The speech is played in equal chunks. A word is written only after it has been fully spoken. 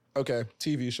Okay,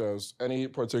 TV shows. Any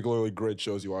particularly great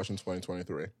shows you watched in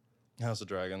 2023? House of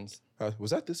Dragons.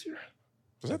 Was that this year?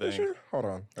 Was that this think. year? Hold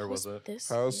on. Or was it? This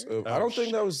House year? of, I don't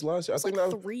think that was last year. I It's think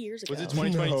like that 3 years ago. Was it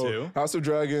 2022? No, House of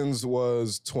Dragons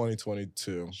was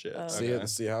 2022. Shit. See,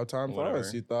 see how time Whatever.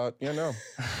 flies. You thought,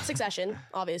 Succession,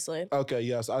 obviously. Okay,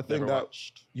 yes, I think Never that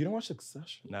watched. you don't watch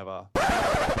Succession. Never.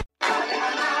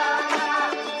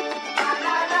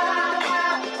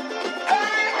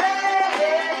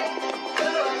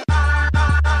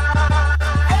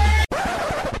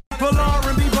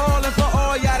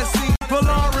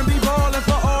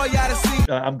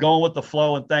 I'm going with the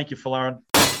flow, and thank you, Philbin.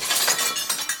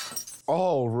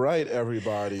 All right,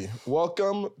 everybody.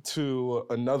 Welcome to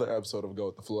another episode of Go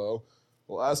With The Flow.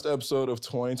 Last episode of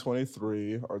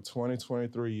 2023, our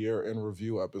 2023 year in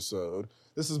review episode.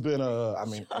 This has been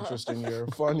interesting year,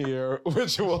 fun year,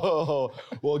 which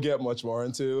we'll get much more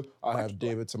into. I have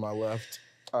David to my left.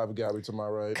 I have Gaby to my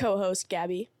right. Co-host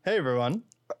Gaby. Hey, everyone.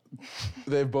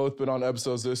 They've both been on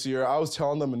episodes this year. I was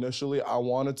telling them initially I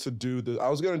wanted to do this. I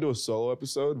was going to do a solo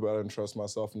episode, but I didn't trust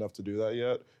myself enough to do that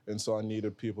yet. And so I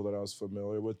needed people that I was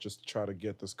familiar with just to try to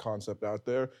get this concept out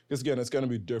there. Because again, it's going to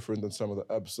be different than some of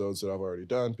the episodes that I've already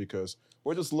done because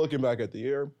we're just looking back at the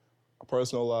year, our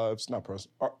personal lives,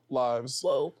 our lives.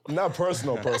 Whoa. Not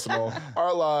personal,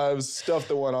 our lives, stuff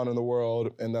that went on in the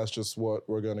world, and that's just what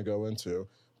we're going to go into.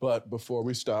 But before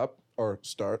we start,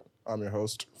 I'm your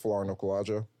host, Philbin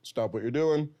Okulaja. Stop what you're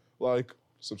doing, like,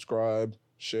 subscribe,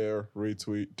 share,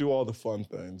 retweet, do all the fun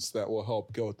things that will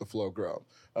help Go With The Flow grow.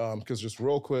 Because just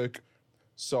real quick,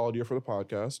 solid year for the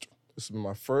podcast. This has been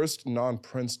my first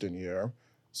non-Princeton year.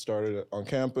 Started on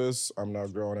campus. I'm now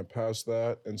growing it past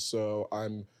that. And so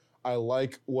I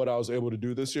like what I was able to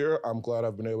do this year. I'm glad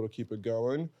I've been able to keep it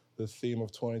going. The theme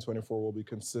of 2024 will be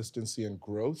consistency and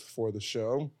growth for the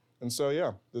show. And so,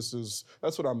 yeah,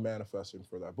 that's what I'm manifesting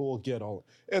for that. But we'll get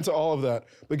into all of that.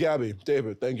 But Gaby,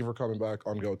 David, thank you for coming back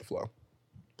on Go With The Flow.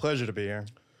 Pleasure to be here.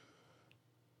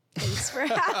 Thanks for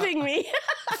having me.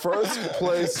 First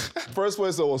place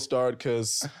that we'll start,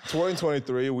 because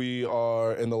 2023, we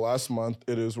are in the last month.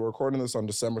 We're recording this on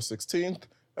December 16th.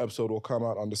 Episode will come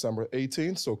out on December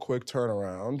 18th, so quick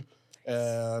turnaround.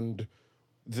 And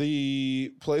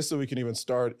the place that we can even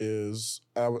start is,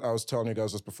 I was telling you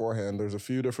guys this beforehand, there's a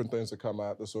few different things that come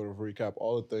out that sort of recap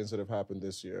all the things that have happened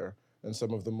this year. And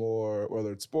some of the more,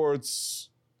 whether it's sports,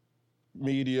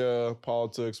 media,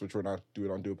 politics, which we're not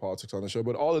doing politics on the show,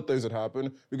 but all the things that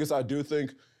happen, because I do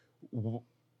think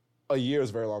a year is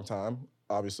a very long time,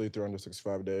 obviously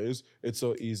 365 days. It's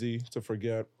so easy to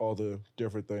forget all the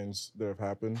different things that have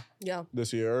happened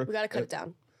this year. We got to cut it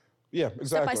down. Yeah, exactly.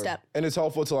 Step by step. And it's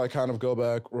helpful to kind of go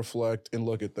back, reflect, and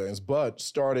look at things. But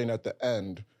starting at the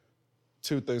end,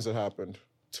 two things that happened.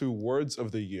 2 words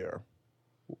of the year.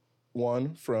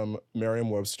 One from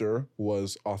Merriam-Webster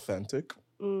was authentic.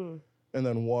 And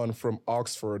then one from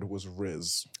Oxford was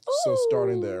Riz. Ooh. So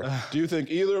starting there. Do you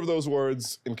think either of those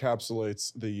words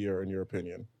encapsulates the year in your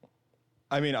opinion?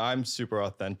 I mean, I'm super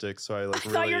authentic, so I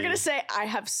thought you were going to say, I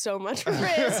have so much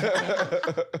Riz.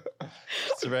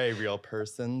 It's a very real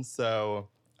person, so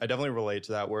I definitely relate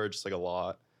to that word just like a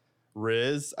lot.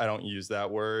 Riz, I don't use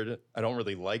that word. I don't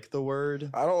really like the word.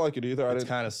 I don't like it either. It's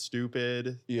kind of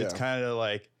stupid. Yeah. It's kind of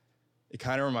like, it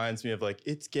kind of reminds me of like,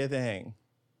 it's giving.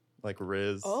 Like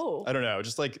Riz. Oh. I don't know.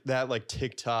 Just like that like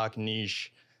TikTok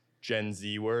niche Gen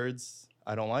Z words.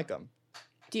 I don't like them.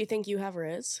 Do you think you have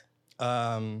Riz?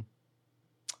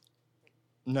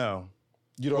 No.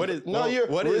 You don't. What is? No, well,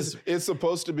 what Riz, is? It's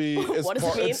supposed to be. It's What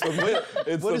does it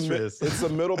mean? What is Riz? It's the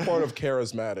middle part of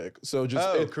charismatic. So just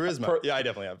charisma. Yeah, I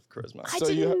definitely have charisma. I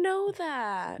didn't know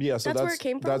that. Yeah, so that's where it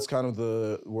came from? That's kind of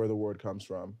where the word comes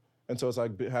from. And so it's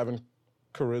like having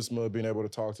charisma, being able to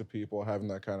talk to people, having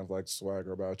that kind of like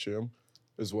swagger about you,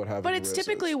 is what having. But it's Riz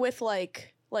typically is. with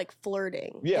like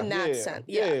flirting in that sense.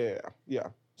 Yeah.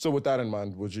 So with that in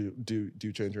mind, would you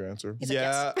change your answer?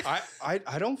 Yeah,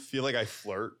 I don't feel like I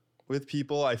flirt with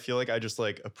people. I feel like I just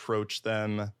like approach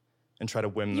them and try to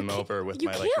win them over with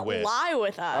my like wit. You can't lie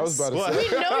with us. I was about to say.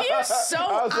 We know you so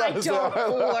I don't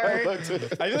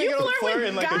flirt. I feel like You I don't flirt with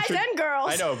in like guys and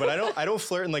girls. I know, but I don't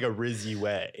flirt in like a Rizzy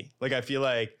way. Like I feel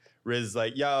like Riz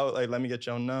like, yo, like let me get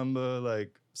your number,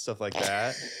 like stuff like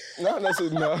that. Not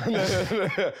necessarily.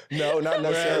 No, not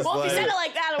necessarily. Well, if you said it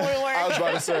like that, it wouldn't work. I was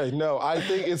about to say, no, I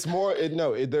think it's more,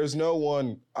 there's no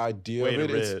one idea of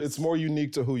it. It's more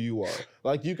unique to who you are.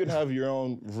 Like, you can have your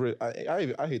own,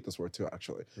 I hate this word too,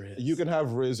 actually. Riz. You can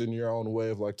have Riz in your own way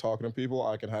of, like, talking to people.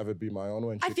 I can have it be my own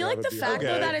way. And I feel like the fact,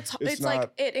 though, that it's not, like,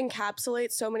 it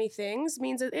encapsulates so many things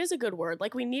means it is a good word.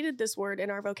 Like, we needed this word in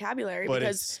our vocabulary but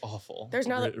because it's awful. there's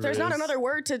not another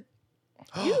word to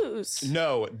use.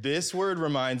 No, this word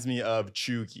reminds me of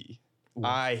chuggy.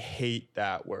 I hate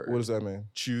that word. What does that mean?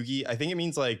 Chuggy. I think it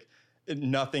means like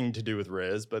nothing to do with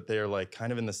Riz, but they're like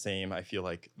kind of in the same, I feel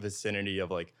like, vicinity of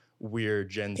like weird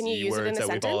Gen Can you Z use it in words a that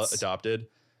we've all sentence? adopted.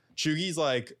 Chuggy's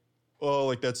like, oh,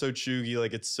 like that's so chuggy,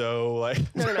 like it's so like.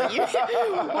 No. When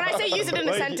I say use it in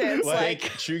a sentence, like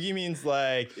chuggy means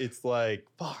like it's like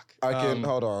fuck. I can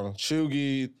hold on.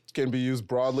 Chuggy can be used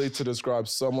broadly to describe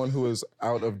someone who is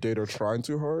out of date or trying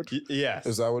too hard. Yes.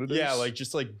 Is that what it is? Yeah, like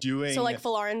just like doing so, like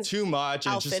Philbin's too much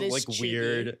and it's outfit just is like chuggy.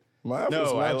 weird. My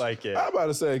outfit's No, I match- like it. I'm about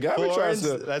to say, Gaby tries Florence,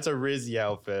 to. that's a Rizzy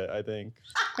outfit, I think.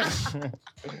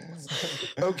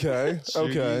 Okay.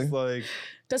 Chuggy's like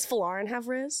Does Philbin have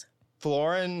Riz?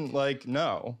 Florin, like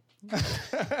no.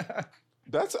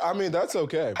 That's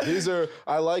okay. These are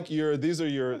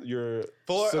your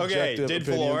Okay, subjective did opinions.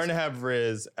 Florin have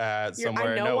Riz at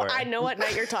somewhere nowhere? I know what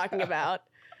night you're talking about.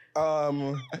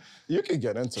 You can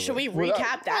get into it. Should we Without-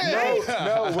 recap that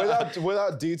night? No,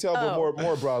 without detail, but Oh.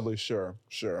 more broadly, sure.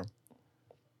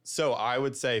 So I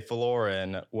would say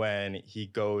Florin, when he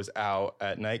goes out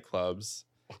at nightclubs,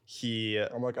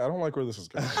 I'm like, I don't like where this is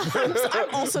going.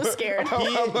 I'm also scared.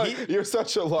 I'm like, you're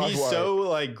such a log he's wire. so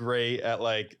like great at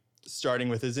like starting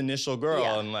with his initial girl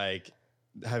Yeah. and like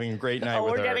having a great night Oh,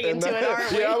 with we're her. getting into it,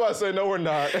 aren't we? Yeah, I'm about to say no, we're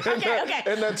not. Okay.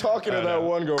 And then talking to I that know.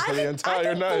 one girl for the I entire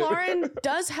think night. Lauren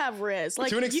does have Riz. Like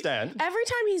To an extent. every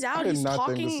time he's out, did he's not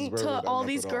think this is talking where we're to gonna all end up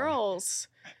these at all. girls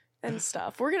and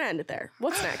stuff. We're gonna end it there.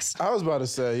 What's next? I was about to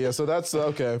say, yeah, so that's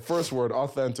okay. First word,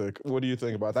 authentic. What do you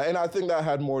think about that? And I think that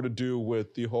had more to do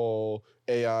with the whole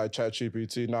AI,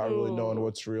 ChatGPT, not really knowing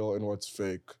what's real and what's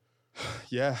fake.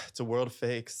 Yeah, it's a world of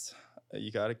fakes. You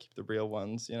got to keep the real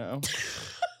ones, you know?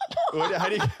 How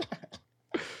do you...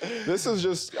 This is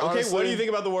just Okay, honestly, what do you think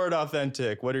about the word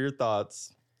authentic? What are your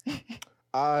thoughts?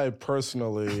 I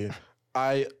personally,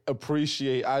 I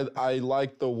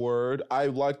like the word. I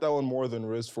like that one more than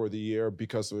Riz for the year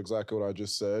because of exactly what I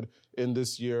just said. In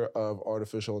this year of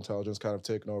artificial intelligence kind of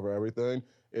taking over everything,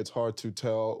 it's hard to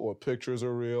tell what pictures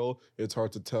are real. It's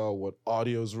hard to tell what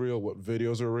audio is real, what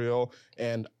videos are real.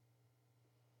 And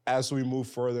as we move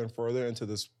further and further into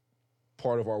this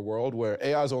part of our world where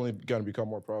AI is only going to become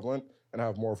more prevalent and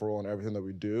have more of a role in everything that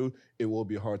we do, it will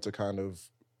be hard to kind of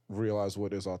realize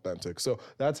what is authentic. So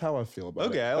that's how I feel about it.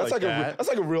 Okay, I that's like a that. that's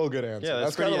like a real good answer. Yeah,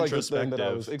 that's kind of pretty like the thing that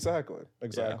I was introspective.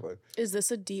 exactly. Is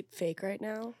this a deep fake right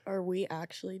now? Are we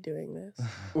actually doing this?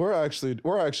 We're actually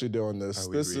doing this. Are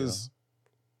we This real? is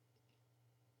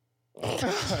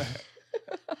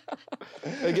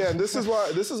again, this is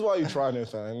why you try new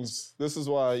things. This is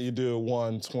why you do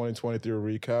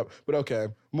 2023 recap. But okay,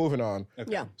 moving on.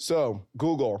 Yeah. So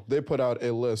Google, they put out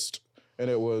a list and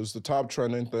it was the top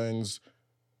trending things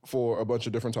for a bunch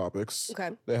of different topics.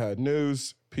 Okay. They had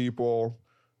news, people,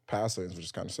 passings, which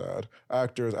is kind of sad,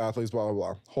 actors, athletes, blah, blah,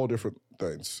 blah. Whole different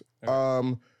things.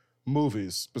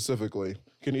 Movies, specifically.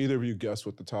 Can either of you guess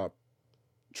what the top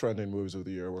trending movies of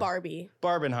the year were? Barbie.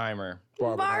 Barbenheimer.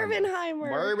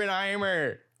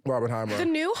 Barbenheimer. Barbenheimer. The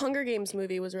new Hunger Games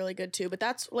movie was really good too, but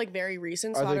that's like very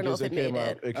recent, so I don't know if it made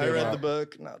it. I read the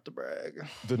book, not to brag.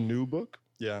 The new book?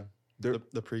 Yeah, There-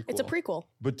 the prequel. It's a prequel.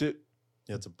 But did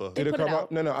Yeah, it's a book. it put it come out?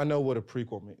 out. No, I know what a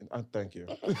prequel means. Thank you.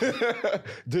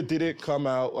 did it come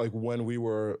out like when we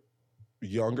were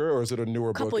younger, or is it a newer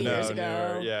book? Couple now? years No,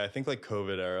 ago. newer. Yeah, I think like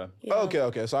COVID era. Yeah.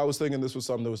 Okay. So I was thinking this was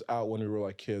something that was out when we were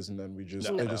like kids, and then they just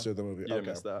did the movie. You didn't Okay.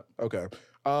 miss that. Okay.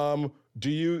 Do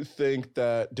you think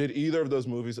that did either of those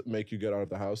movies make you get out of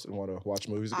the house and want to watch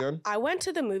movies again? I went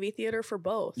to the movie theater for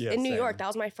both Yeah, in New same. York. That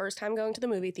was my first time going to the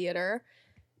movie theater,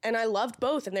 and I loved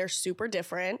both, and they're super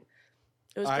different.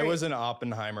 It was I great. was an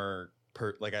Oppenheimer.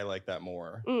 Like I like that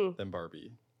more Mm. than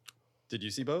Barbie. Did you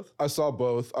see both? I saw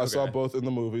both. I saw Okay. both in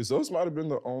the movies. Those might have been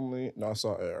the only. No, I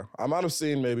saw Air. I might have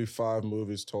seen maybe 5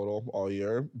 movies total all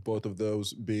year. Both of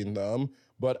those being them.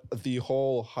 But the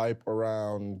whole hype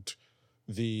around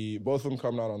both of them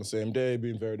coming out on the same day,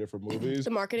 being very different movies.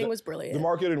 The marketing was brilliant. The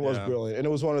marketing was Yeah. brilliant, and it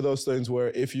was one of those things where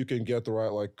if you can get the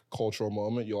right like cultural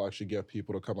moment, you'll actually get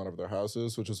people to come out of their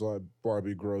houses, which is why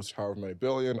Barbie grossed however many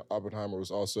billion. Oppenheimer was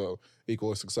also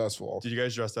equally successful. Did you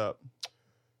guys dress up?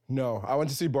 No, I went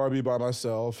to see Barbie by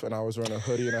myself, and I was wearing a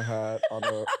hoodie and a hat on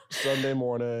a Sunday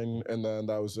morning, and then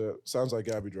that was it. Sounds like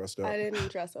Gaby dressed up. I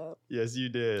didn't dress up. Yes, you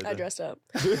did. I dressed up.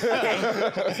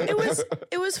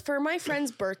 It was for my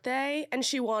friend's birthday, and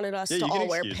she wanted us Yeah, to you can all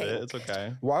wear excuse pink. it. It's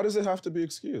okay. Why does it have to be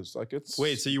excused? Like it's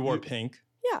Wait, so you wore pink?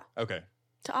 Yeah, Okay.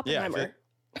 to Yeah. Oppenheimer.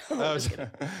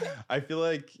 I feel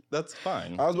like that's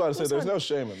fine. I was about to say, That's there's fine. no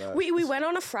shame in that. We went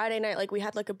on a Friday night, like we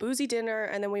had like a boozy dinner,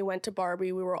 and then we went to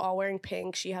Barbie. We were all wearing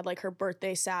pink. She had like her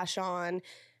birthday sash on.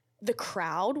 the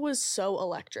crowd was so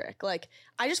electric. Like,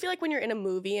 I just feel like when you're in a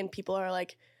movie and people are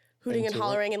like hooting and Into it.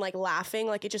 hollering and like laughing,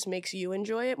 like it just makes you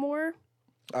enjoy it more.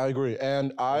 I agree.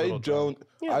 And I little don't,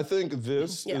 Yeah. I think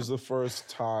this Yeah. is the first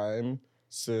time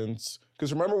since,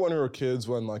 because remember when we were kids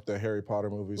when like the Harry Potter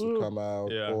movies would come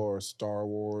out Yeah. or Star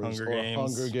Wars Hunger or Games.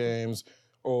 Hunger Games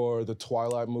or the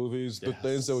Twilight movies, the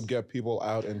things that would get people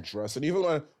out and dress. And even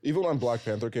when Black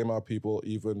Panther came out, people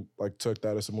even like took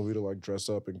that as a movie to like dress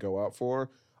up and go out for.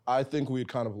 I think we had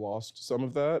kind of lost some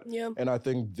of that. Yeah. And I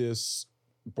think this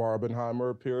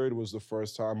Barbenheimer period was the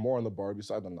first time, more on the Barbie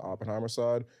side than the Oppenheimer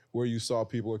side, where you saw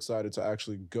people excited to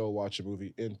actually go watch a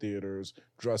movie in theaters,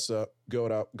 dress up, go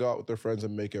out with their friends,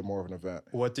 and make it more of an event.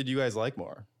 What did you guys like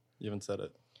more? You haven't said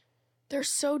it. They're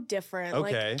so different.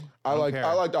 Like, Okay. I don't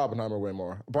care. liked Oppenheimer way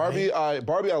more. Barbie I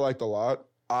liked a lot.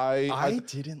 I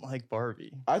didn't like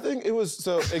Barbie. I think it was,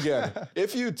 so again,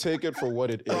 if you take it for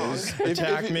what it is,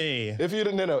 Attack me. If you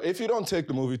don't take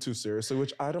the movie too seriously,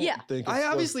 which I don't Yeah. think. I it's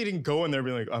obviously didn't go in there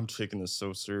being like, I'm taking this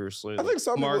so seriously. I think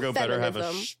some people- Margot better have a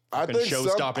Feminism. fucking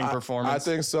show-stopping performance.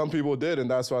 I think some people did,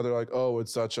 and that's why they're like, "Oh,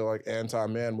 it's such a like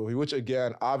anti-man movie." Which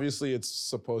again, obviously, it's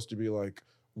supposed to be like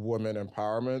women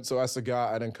empowerment. So as a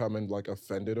guy, I didn't come in like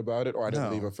offended about it, or I didn't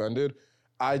No. leave offended.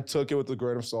 I took it with a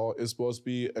grain of salt. It's supposed to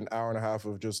be an hour and a half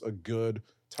of just a good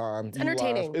time. It's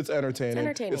entertaining. It's entertaining. It's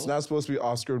entertaining. It's not supposed to be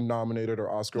Oscar nominated or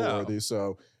Oscar No. worthy.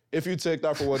 So if you take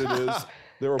that for what it is,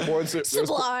 there were points.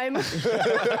 Sublime.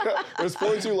 There's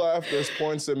points you laugh. There's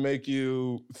points that make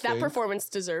you think. That performance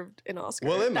deserved an Oscar.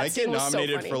 Well, it That might get scene was so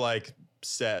nominated funny. for like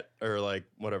set or like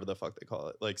whatever the fuck they call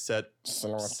it. Like set.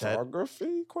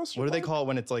 Cinematography? Question What do they mark? call it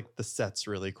when it's like the set's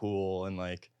really cool and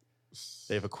like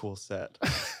they have a cool set?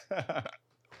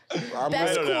 I'm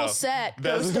Best don't cool know. set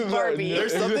goes to Best- Barbie.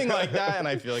 There's something like that, and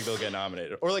I feel like they'll get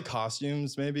nominated. Or like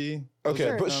costumes, maybe. Okay,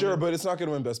 Sure. but sure, but it's not going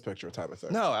to win Best Picture type of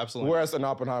thing. No, absolutely. Whereas an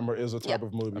Oppenheimer is a type Yep.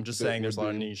 of movie. I'm just that saying there's a would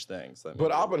lot of be- niche things. That But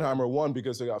maybe- Oppenheimer won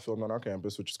because it got filmed on our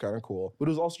campus, which is kind of cool. But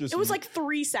it was also just It was like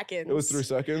 3 seconds. it was 3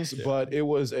 seconds, but it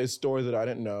was a story that I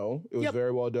didn't know. It was Yep.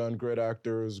 very well done, great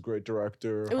actors, great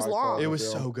director. It was high long. quality It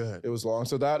was film. so good. It was long.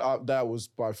 So that was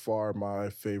by far my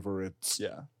favorite.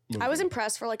 Yeah. Movie. I was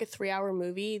impressed for like a 3-hour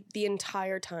movie. The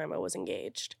entire time I was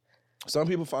engaged. Some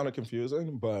people found it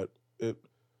confusing, but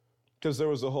because there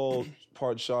was a whole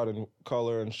part shot in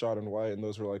color and shot in white, and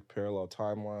those were like parallel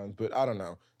timelines. But I don't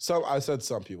know. I said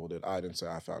some people did. I didn't say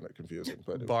I found it confusing.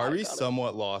 But Barbie got it.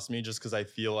 somewhat lost me just because I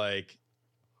feel like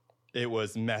it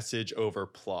was message over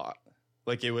plot.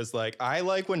 Like it was like I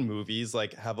like when movies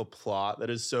like have a plot that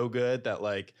is so good that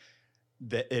like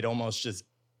that it almost just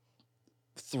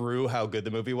through how good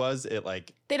the movie was, it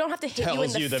like They don't have to hit you in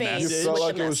tells the you the face message. You felt with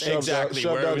like the it was message. exactly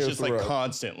shoved where down it was your just like throat.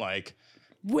 constant like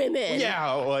Women.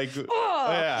 yeah like Ugh.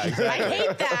 yeah exactly. I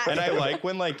hate that. And I like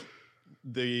when like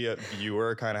the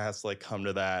viewer kind of has to like come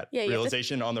to that Yeah, you have to-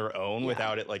 realization on their own Yeah.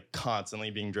 without it like constantly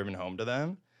being driven home to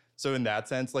them. So in that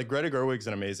sense, like Greta Gerwig's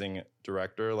an amazing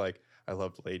director. Like I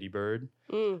loved Lady Bird,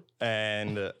 Mm,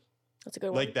 and that's a good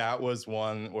one. like that was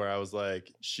one where I was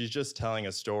like, she's just telling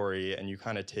a story, and you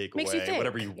kind of take Makes you away think.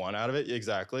 whatever you want out of it.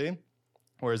 Exactly.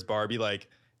 Whereas Barbie, like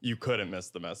you couldn't miss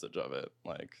the message of it.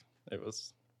 Like it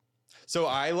was. So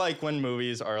I like when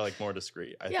movies are like more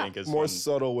discreet. I Yeah. think is more when-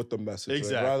 subtle with the message,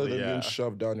 Exactly, rather than yeah. being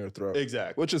shoved down your throat.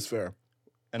 exactly. Which is fair.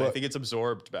 And I But- think it's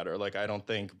absorbed better. Like, I don't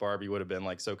think Barbie would have been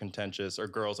like so contentious, or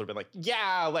girls would have been like,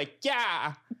 yeah,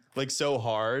 like so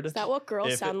hard. Is that what girls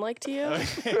If it- sound like to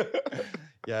you?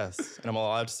 Yes. And I'm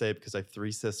allowed to say it because I have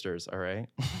 3 sisters. All right.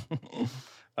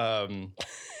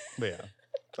 But yeah,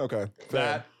 Okay. Fair.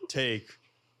 that take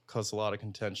caused a lot of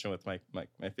contention with my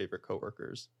favorite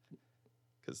coworkers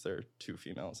because they're 2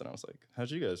 females. And I was like, how'd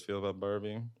you guys feel about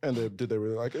Barbie? And did they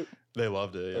really like it? They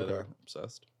loved it. Yeah, Okay. they're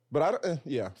obsessed. But I don't,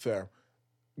 yeah, fair.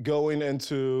 Going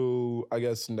into, I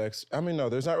guess, next, I mean, no,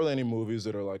 there's not really any movies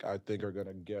that are like, I think are going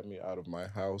to get me out of my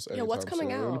house. Yeah, what's anytime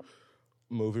coming soon. out?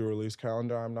 Movie release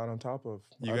calendar, I'm not on top of.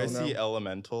 You I guys don't see know.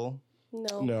 Elemental?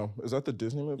 No. No. Is that the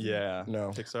Disney movie? Yeah. No.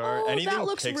 Pixar. Oh, Anything that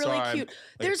looks Pixar, really I'm, cute. like,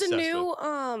 There's a obsessed new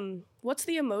with. what's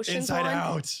the emotions Inside one?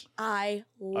 Out. I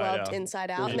loved know.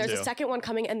 Inside Out. Me And there's too. a second one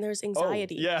coming, and there's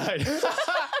anxiety. Yeah. I know.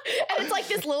 And it's like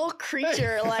this little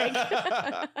creature, like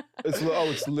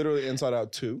It's literally Inside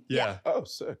Out 2. Yeah. Oh,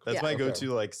 sick. That's Yeah. my Okay.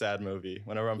 go-to like sad movie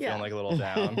whenever I'm Yeah. feeling like a little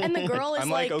down. and the girl is I'm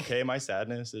like, okay, my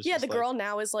sadness is yeah, just the girl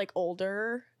now is like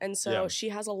older, and so Yeah. she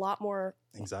has a lot more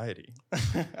like anxiety.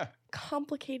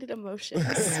 complicated emotions.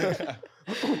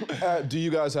 Do you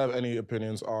guys have any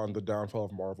opinions on the downfall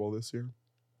of Marvel this year?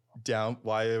 Down?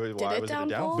 Why it was it a downfall?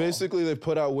 down? Basically, they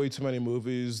put out way too many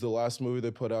movies. The last movie they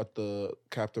put out, the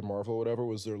Captain Marvel, whatever,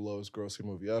 was their lowest grossing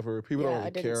movie ever. People Yeah, don't I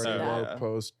really didn't care see anymore that.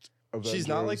 post She's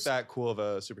not like Avengers. that cool of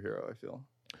a superhero, I feel.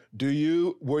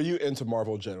 Were you into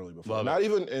Marvel generally before? Love Not it.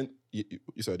 even in. You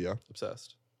said yeah.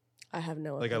 Obsessed. I have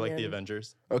no Like I like the opinion.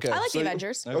 Avengers. Okay. I like so the you-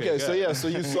 Avengers. Okay, so good. yeah, so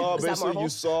you saw Is that basically Marvel? you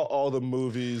saw all the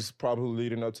movies probably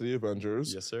leading up to the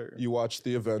Avengers. Yes, sir. You watched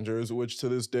the Avengers, which to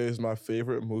this day is my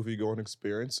favorite movie going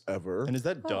experience ever. And is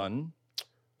that done?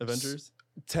 Avengers?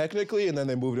 Technically, and then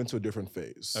they moved into a different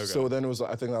phase. Okay. So then it was,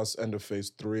 I think that was end of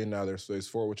phase 3, and now there's phase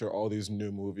 4, which are all these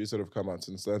new movies that have come out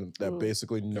since then that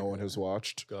basically no one has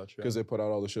watched Gotcha. because they put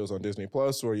out all the shows on Disney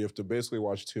Plus, where you have to basically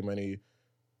watch too many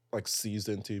like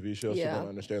seasoned TV shows Yeah. to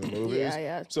understand the movies.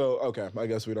 Yeah. So okay, I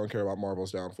guess we don't care about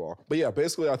Marvel's downfall. But yeah,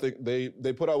 basically, I think they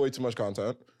put out way too much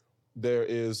content. There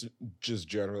is just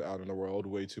generally out in the world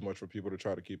way too much for people to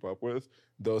try to keep up with.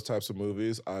 Those types of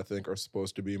movies, I think, are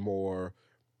supposed to be more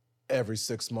every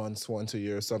 6 months, once a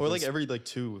year, something. Or like every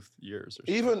 2 years or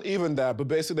something. even that, but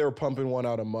basically they were pumping one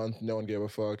out a month. No one gave a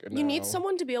fuck. And You need now-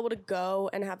 someone to be able to go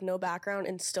and have no background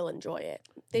and still enjoy it.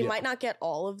 They Yeah. might not get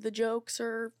all of the jokes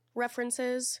or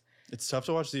references. It's tough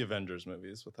to watch the Avengers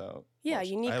movies without. Yeah,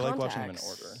 you need I like watching them in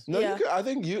context. order. No, Yeah. you can. I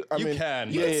think you. I You mean,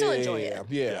 can, You but- can still enjoy it.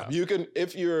 Yeah, you can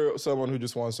if you're someone who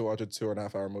just wants to watch a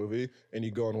 2.5 hour movie and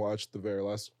you go and watch the very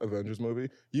last Avengers movie,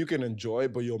 you can enjoy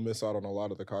it, but you'll miss out on a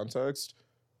lot of the context.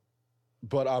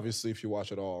 But obviously, if you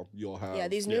watch it all, you'll have. Yeah,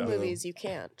 these new Yeah. movies, you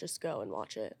can't just go and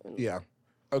watch it. And Yeah.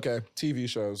 Okay. TV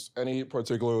shows. Any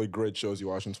particularly great shows you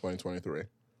watched in 2023?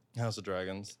 House of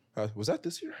Dragons. Was that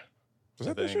this year? Was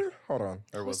I that this think. year? Hold on.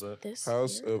 Or was it? This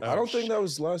House. year? I don't think that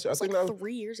was last year. I It's think like that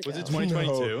 3 years ago. Was it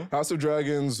 2022? No. House of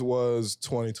Dragons was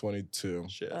 2022.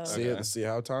 Shit. Oh. See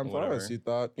how time Whatever. flies. You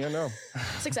thought, no.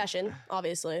 Succession,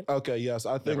 obviously. Okay, yes,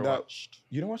 I think Never that watched.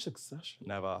 you don't watch Succession.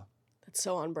 Never. That's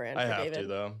so on brand I for have David. to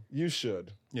though. You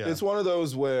should. Yeah. It's one of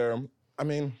those where I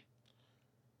mean,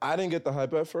 I didn't get the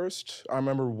hype at first. I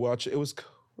remember watching. It was.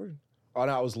 Oh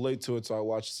no, I was late to it,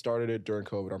 so started it during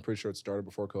COVID. I'm pretty sure it started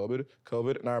before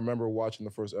COVID, and I remember watching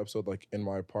the first episode like in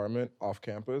my apartment off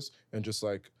campus and just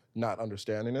like not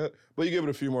understanding it. But you give it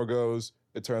a few more goes,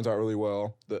 it turns out really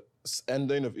well. The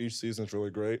ending of each season is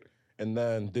really great, and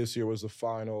then this year was the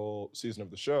final season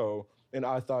of the show, and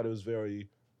I thought it was very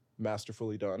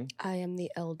masterfully done. I am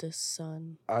the eldest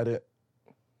son. I didn't.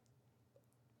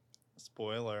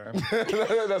 Spoiler.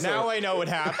 That's now not- I know what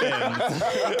happened.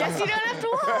 Guess you don't have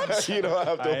to watch. You don't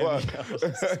have I to am watch. the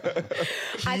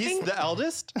eldest. I He's think- the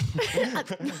eldest?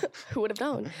 Who would have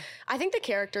known? I think the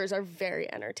characters are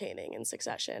very entertaining in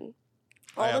Succession.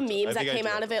 I All the have to- I memes that think I came do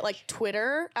out have of to it, like watch.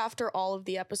 Twitter after all of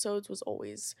the episodes, was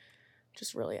always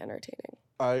just really entertaining.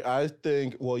 I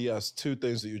think, well, yes, two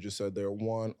things that you just said there.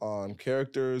 One on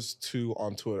characters, two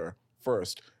on Twitter.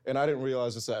 First, and I didn't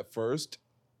realize this at first.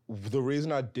 The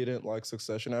reason I didn't like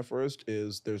Succession at first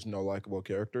is there's no likable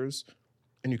characters,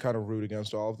 and you kind of root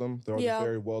against all of them. They're all Yeah. the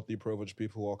very wealthy, privileged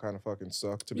people who all kind of fucking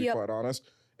suck, to be Yep. quite honest.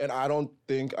 And I don't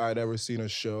think I'd ever seen a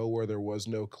show where there was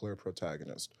no clear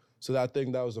protagonist. So that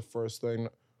was the first thing.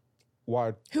 Why?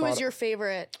 I Who is thought- your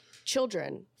favorite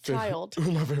child? Who's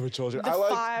my favorite children? The I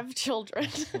liked. 5 children.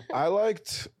 I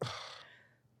liked.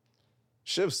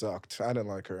 Shiv sucked. I didn't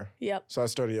like her. Yep. So I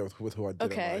started with who I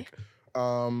didn't Okay.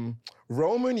 like.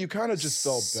 Roman, you kind of just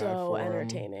felt bad So for him.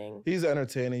 entertaining. He's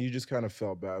entertaining. You just kind of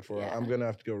felt bad for him. Yeah. I'm gonna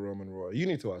have to go Roman Roy. You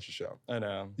need to watch the show. I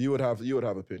know. You would have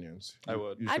opinions. I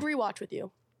would. You I'd should- rewatch with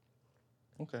you.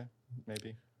 Okay.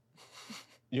 Maybe.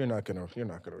 you're not gonna rewatch it.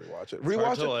 It's hard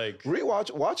Rewatch to, it.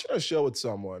 like- Watching a show with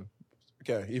someone.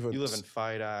 Okay, even You live in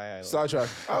Fight Eye. sidetrack.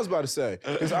 I was about to say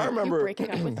because I You remember breaking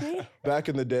up with me? back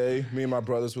in the day, me and my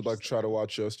brothers would like try to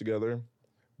watch shows together,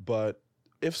 but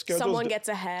if schedules Someone gets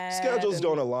ahead. schedules and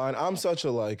don't align. I'm such a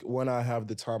like when I have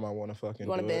the time I want to fucking You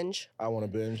want to do it, binge? I want to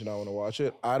binge and I want to watch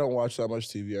it. I don't watch that much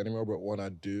TV anymore, but when I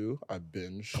do, I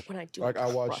binge. When I do, Like, I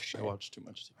watch- crush I it. watch too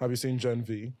much. Have you seen Gen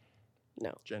V?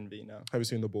 No. Gen V, no. Have you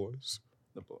seen The Boys?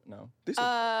 No.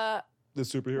 The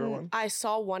superhero one? I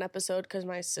saw one episode because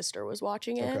my sister was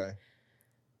watching it, Okay.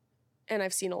 and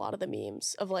I've seen a lot of the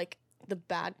memes of like the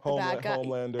bad guy.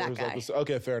 Homelander's that guy. episode.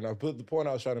 Okay, fair enough. But the point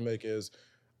I was trying to make is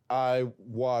I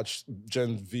watched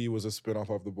Gen V was a spinoff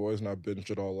of The Boys, and I binged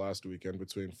it all last weekend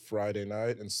between Friday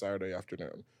night and Saturday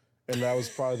afternoon. And that was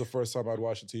probably the first time I'd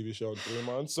watched a TV show in 3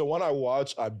 months. So when I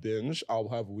watch, I binge. I'll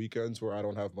have weekends where I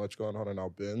don't have much going on and I'll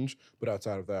binge. But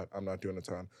outside of that, I'm not doing a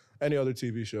ton. Any other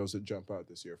TV shows that jump out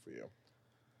this year for you?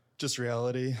 Just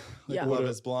reality. Like Yeah. Love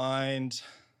is Blind.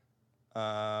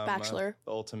 Bachelor.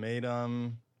 The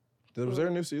Ultimatum. Was there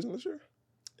a new season this year?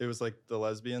 It was like the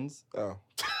lesbians. Oh.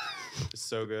 It's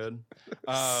so good.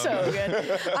 So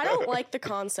good. I don't like the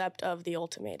concept of the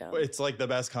ultimatum. It's like the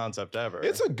best concept ever.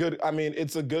 It's a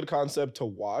good concept to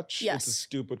watch. Yes. It's a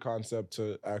stupid concept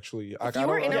to actually. If you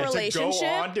were in a To relationship, go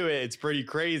onto it, it's pretty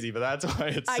crazy, but that's why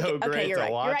it's so great okay, you're to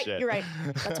right. watch You're right.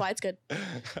 That's why it's good.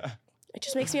 It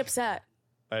just makes me upset.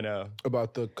 I know.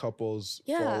 about the couples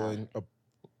Yeah. falling.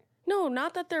 No,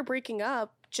 not that they're breaking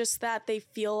up, just that they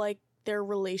feel like their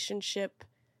relationship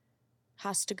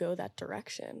has to go that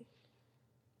direction.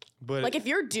 But Like if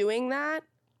you're doing that,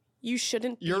 you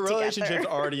shouldn't be your relationship's together.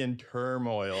 already in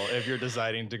turmoil if you're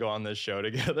deciding to go on this show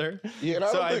together. Yeah, and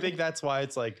So I think that's why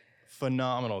it's like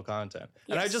phenomenal content.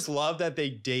 And I Yes. just love that they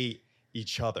date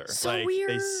each other. So like they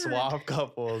weird. swap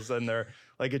couples and they're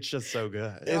like it's just so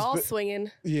good. They're all It's-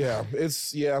 swinging.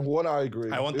 One, I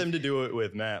agree. I want them to do it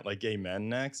with men, like gay men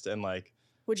next, and like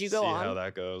Would you see go how on?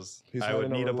 that goes. He's I not would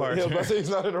in need a rela- partner. Yeah, but he's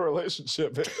not in a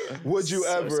relationship. Would you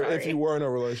So ever, if sorry. you were in a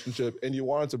relationship and you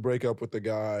wanted to break up with the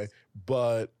guy,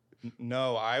 but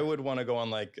No, I would want to go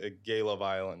on like a gay Love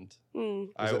Island. Mm,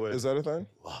 is that a thing?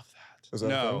 love that. Is that a thing?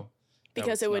 no,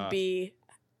 because it's it would not. be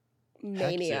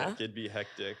mania. Hectic. It'd be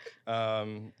hectic.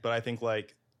 But I think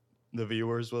like the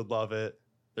viewers would love it.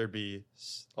 There'd be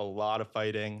a lot of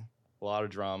fighting, a lot of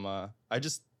drama. I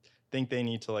just think they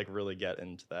need to like really get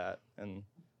into that, and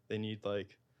they need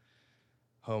like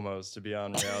homos to be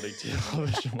on reality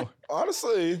television more.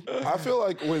 Honestly, I feel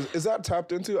like is that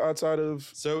tapped into outside of?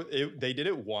 So they did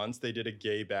it once. They did a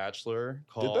gay bachelor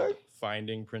called they?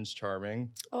 Finding Prince Charming,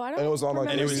 Oh, I don't And it was on, like,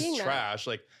 remember and it was seeing that. trash.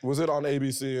 Like Was it on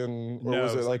ABC or No,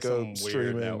 was it it's like like a some weird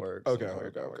streaming network, Okay, some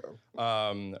weird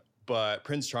okay. But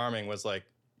Prince Charming was like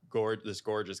this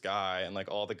gorgeous guy, and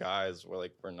like all the guys were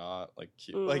not like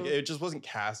cute. Like it just wasn't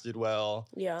casted well.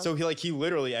 Yeah. So he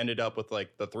literally ended up with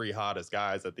like the 3 hottest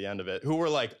guys at the end of it, who were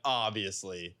like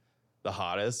obviously the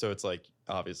hottest. So it's like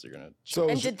obviously you're gonna. So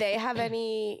And did they have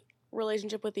any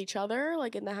relationship with each other,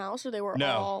 like in the house, or they were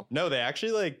all? No, they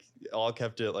actually like all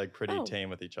kept it like pretty Oh. tame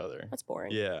with each other. That's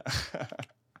boring. Yeah.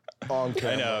 on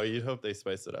camera. I know. You'd hope they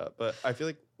spice it up, but I feel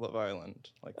like Love Island,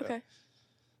 like that. Okay.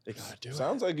 They gotta do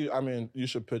Sounds it. like you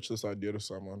should pitch this idea to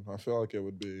someone. I feel like it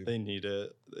would be. They need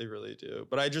it. They really do.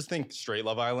 But I just think straight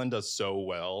Love Island does so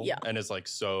well, Yeah. and is like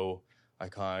so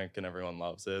iconic, and everyone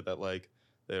loves it that like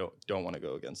they don't want to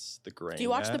go against the grain. Do you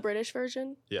watch the yet. British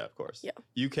version? Yeah, of course.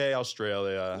 Yeah. UK,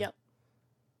 Australia. Yep.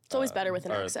 It's always better with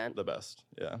an are accent. The best.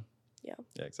 Yeah. Yeah.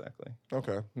 Yeah, exactly.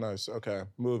 Okay, nice. Okay,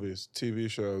 movies, TV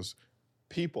shows,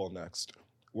 people next.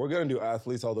 We're gonna do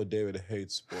athletes, although David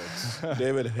hates sports.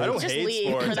 David hates. I don't Just hate leave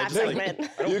sports. for I that just, like,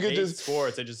 segment. I don't You could hate just-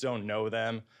 sports. I just don't know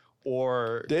them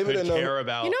or David could and care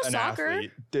about You know an soccer?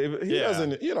 athlete. David, he Yeah.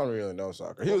 doesn't. You don't really know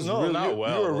soccer. He Well, was no, really, not you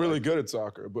well, were but, really like- good at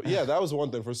soccer. But yeah, that was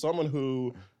one thing. For someone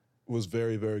who was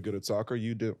very, very good at soccer,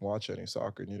 you didn't watch any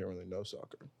soccer and you didn't really know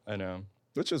soccer. I know.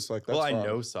 Which is like, that's Well, I fine.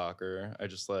 know soccer. I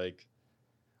just like,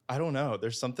 I don't know.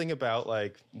 There's something about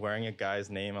like wearing a guy's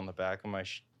name on the back of my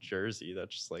jersey that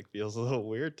just like feels a little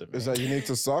weird to me. Is that unique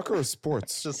to soccer or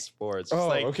sports? It's just sports? Just Oh,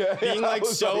 like okay. being I like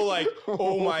was so like- like,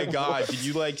 oh my god, did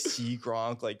you like see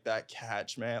Gronk like that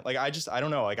catch, man? Like I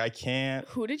don't know. Like I can't.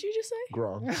 Who did you just say?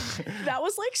 Gronk. That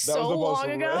was like That so was the most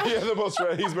long ago. Yeah, the most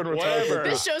right. He's been retired. Whatever.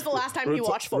 This shows the last time he Reti-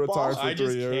 watched football. retired for I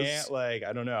just 3 years. can't like.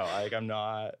 I don't know. Like I'm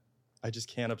not. I just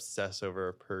can't obsess over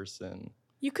a person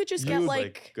You could just You get would,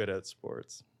 like good at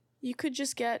sports. you could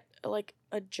just get like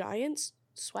a Giants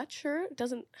sweatshirt. It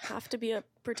doesn't have to be a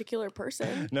particular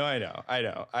person. No, I know.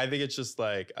 I think it's just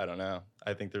like I don't know.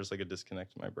 I think there's like a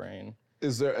disconnect in my brain.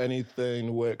 Is there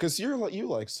anything where, because you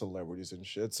like celebrities and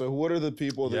shit. So what are the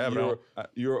people Yeah, that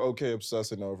but you're okay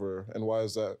obsessing over, and why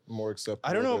is that more acceptable?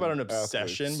 I don't know about than an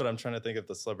obsession, athletes? but I'm trying to think of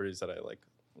the celebrities that I like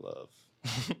love.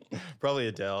 Probably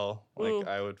Adele. Like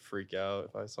I would freak out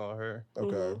if I saw her.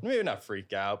 Okay. Maybe not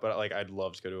freak out, but like I'd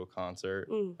love to go to a concert.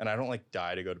 And I don't like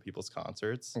die to go to people's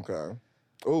concerts. Okay.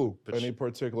 Oh, But any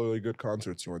particularly good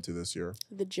concerts you went to this year?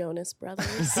 The Jonas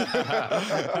Brothers.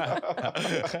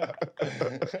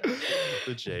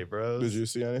 The J Bros. Did you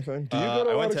see anything? Do you go to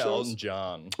a I lot went of to shows? Elton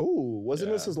John. Oh,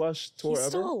 wasn't this Yeah. his last tour He's ever?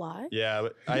 still alive. Yeah,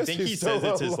 but I Yes, think he's he still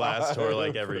says it's his last tour alive.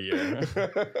 like every year.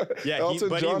 Yeah, Elton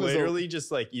but John he is a- literally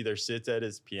just like either sits at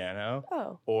his piano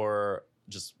Oh. or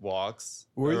just walks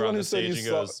Were you the around one the who said you stage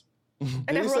and saw- goes, And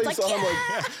Did you say everyone's you like, saw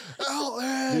him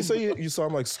yeah! Did you say you saw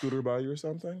him like scooter by you or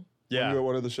something? When yeah. you were at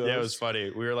one of the shows? Yeah, it was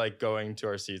funny. We were like going to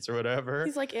our seats or whatever.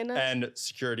 He's like in a. And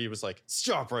security was like,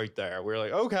 stop right there. We were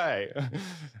like, okay.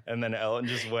 And then Ellen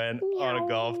just went on a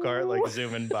golf cart, like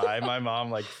zooming by. My mom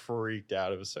like freaked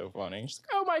out. It was so funny. She's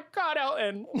like, oh my God,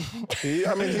 Ellen.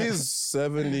 He's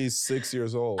 76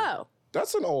 years old. Oh.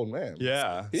 That's an old man.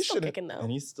 Yeah. He Still should. kicking though. And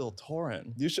he's still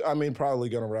touring. You should. I mean, probably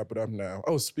gonna wrap it up now.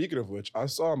 Oh, speaking of which, I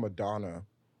saw Madonna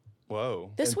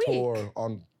Whoa. This in week. tour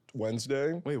on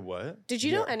Wednesday. Wait, what? Did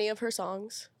you know Yeah. any of her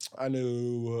songs? I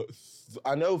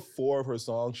know 4 of her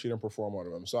songs. She didn't perform one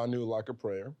of them. So I knew Like a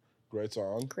Prayer, great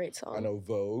song. Great song. I know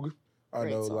Vogue. I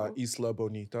Great know La song. Isla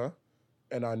Bonita.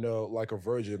 And I know Like a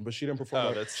Virgin, but she didn't perform. Oh,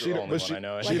 like, that's she the didn't- only but one she- I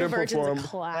know. She Like a didn't Virgin's perform, a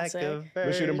classic.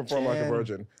 but she didn't perform Like a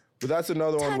Virgin. But that's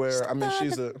another one where I mean,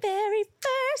 she's a. very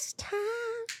first time.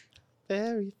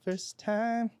 Very first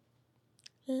time.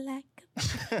 Like.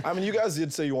 I mean, you guys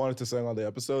did say you wanted to sing on the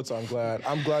episode, so I'm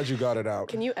glad you got it out.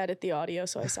 Can you edit the audio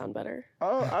so I sound better?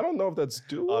 I don't know if that's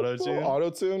doable. Auto-tune?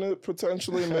 Auto-tune it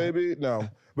potentially, maybe. No.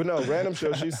 But no, random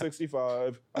show. She's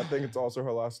 65. I think it's also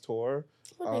her last tour.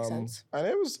 That makes sense. And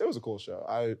it was a cool show.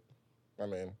 I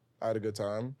mean, I had a good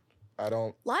time.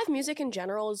 Live music in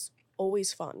general is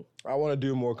always fun. I want to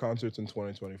do more concerts in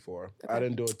 2024. I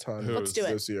didn't do a ton Let's do it.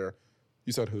 this year.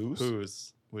 You said whose?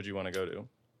 Whose would you want to go to?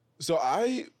 So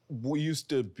I used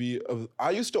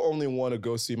to only want to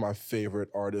go see my favorite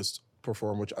artist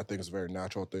perform, which I think is a very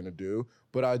natural thing to do.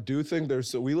 But I do think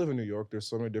we live in New York, there's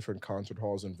so many different concert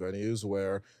halls and venues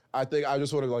where I think I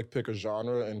just want to like pick a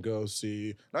genre and go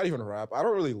see, not even rap. I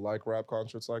don't really like rap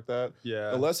concerts like that.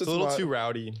 Yeah. Unless it's a little too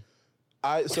rowdy.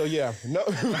 No.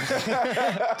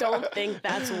 Don't think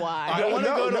that's why. I want to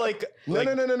go to like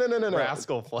No.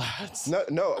 Rascal Flats.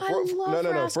 No. I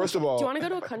love First of all, do you want to go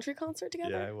to a country concert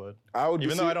together? Yeah, I would. I would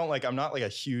Even though I'm not like a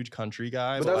huge country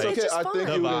guy, But but that's like, okay. It's I just think fun.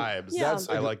 the you would- vibes. Yeah.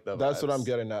 I like the vibes. That's what I'm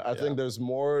getting at. I Yeah. think there's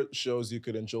more shows you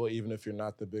could enjoy even if you're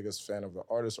not the biggest fan of the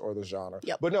artist or the genre.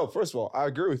 Yep. But no, first of all, I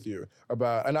agree with you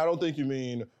about, and I don't think you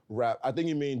mean rap. I think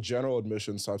you mean general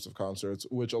admissions types of concerts,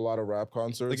 which a lot of rap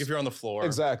concerts. Like if you're on the floor.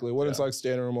 Exactly. When it's Yeah. like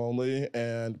standing room only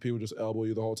and people just elbow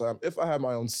you the whole time. If I have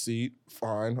my own seat,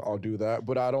 fine, I'll do that.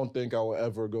 But I don't think I will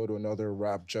ever go to another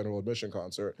rap general admission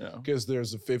concert Yeah. because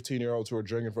there's 15-year-olds who are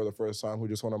drinking for the first time who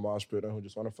just want to mosh pit and who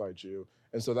just want to fight you.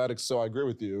 And so so I agree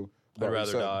with you. I'd about what you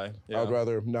rather said. die. Yeah. I'd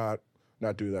rather not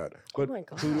do that. But my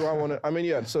God. who do I want to? I mean,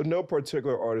 yeah. So no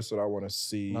particular artist that I want to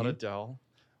see. Not Adele.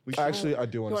 We Actually, I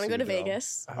do want You to. want to go to Adele.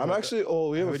 Vegas? I'm actually. Oh,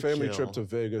 we have I a would family kill. trip to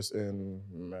Vegas in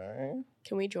May.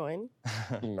 Can we join?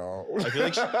 No. I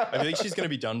feel like she's gonna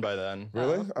be done by then.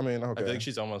 Really? I mean, okay. I feel like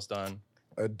she's almost done.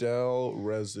 Adele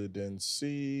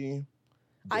residency.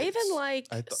 I dates. even like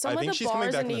I some of think the she's coming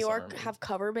bars back in in New the York summer, maybe. have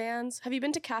cover bands. Have you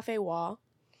been to Cafe Wah?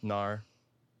 Nar.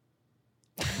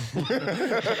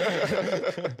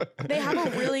 They have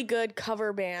a really good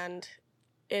cover band.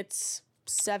 It's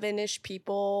 7-ish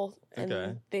people, and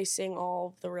Okay. they sing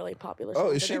all of the really popular Oh, songs.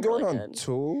 is and she they're going really on good.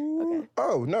 tour? Okay.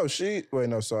 Oh, no,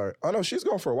 sorry. Oh, no, she's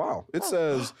going for a while. It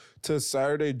says to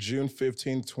Saturday, June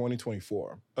 15th,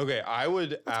 2024. Okay, I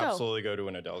would go. absolutely go to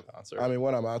an Adele concert. I mean,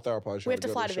 when I'm out there, I'll probably We have to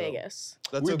go fly the to show. Vegas.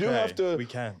 That's we okay. do have to. We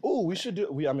can. Oh, we should do.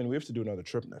 We have to do another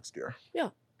trip next year. Yeah.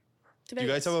 To Do you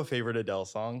guys Vegas. have a favorite Adele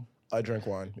song? I drink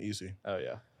wine, easy, Oh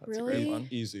yeah, that's a Really? great one.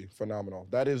 easy, phenomenal.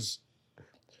 That is.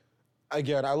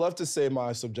 Again, I love to say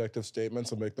my subjective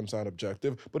statements and make them sound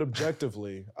objective, but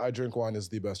objectively, I drink wine is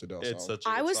the best Adele It's song. such. A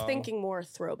I good was song. thinking more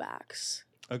throwbacks.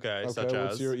 Okay, Okay, such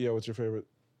what's as. what's your favorite?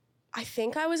 I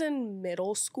think I was in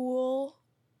middle school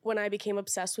when I became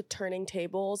obsessed with turning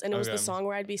tables, and it was the Okay. song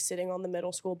where I'd be sitting on the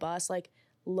middle school bus, like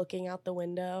looking out the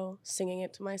window, singing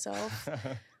it to myself.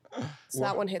 So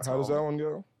that one hits How home. does that one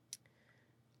go?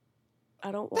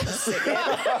 I don't want to sing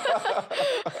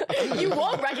it. You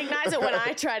won't recognize it when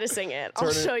I try to sing it. I'll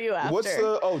Turn it- show you after. What's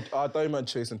the? Oh, I thought you meant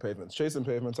Chasing Pavements. Chasing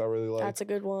Pavements, I really like. That's a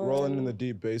good one. Rolling in the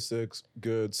Deep, basics,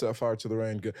 good. Set Fire to the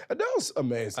Rain, good. Adele's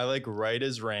amazing. I like Right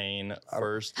as Rain,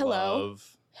 First Hello.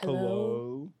 Love.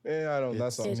 Hello. Yeah, I don't. That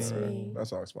It's song's It's fine. me. That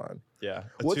song's fine. Yeah,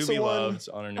 What's To the Be one- Loved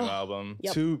on a new album.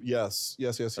 Yep. Yes.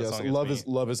 That song gets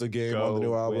Love is a game on the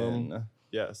new album. Win.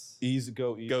 Yes. Easy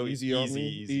Go easy on easy, me.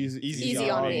 easy. Easy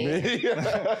on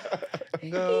me.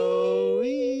 Go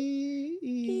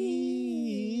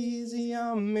easy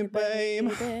on me, babe.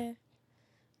 Baby,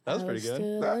 That was I pretty good.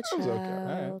 still That a was okay.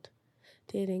 child,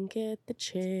 Didn't get the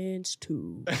chance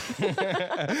to.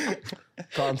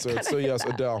 Concert. So yes,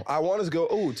 Adele. I want to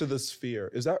go to the Sphere.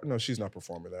 Is that no? She's not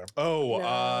performing there. Oh,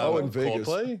 No. in Vegas.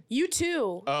 Coldplay? You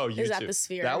too. Oh, you is too. at the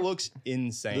Sphere. That looks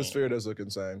insane. The Sphere does look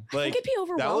insane. I think it'd be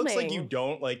That looks like overwhelming. you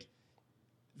don't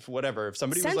whatever. If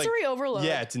somebody was like, Sensory overload.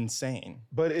 yeah, it's insane.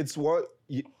 But it's what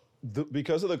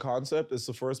because of the concept, it's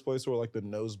the first place where like the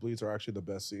nosebleeds are actually the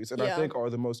best seats, and I Yeah. think are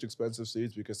the most expensive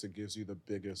seats because it gives you the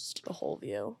biggest The whole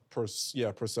view.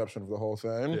 perception of the whole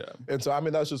thing. Yeah. And so I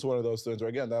mean that's just one of those things where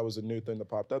again that was a new thing that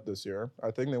popped up this year.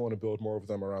 I think they want to build more of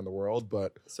them around the world,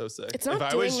 but So sick. It's not if I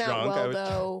doing was that drunk, I well would.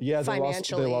 though. yeah,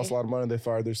 financially. they lost a lot of money. They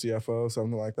fired their CFO,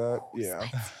 something like that. Yeah,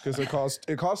 because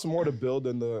it costs more to build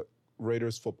than the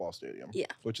Raiders football stadium. Yeah.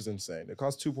 Which is insane. It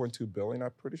costs $2.2 billion, I'm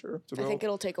pretty sure, to I build. think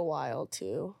it'll take a while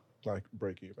to Like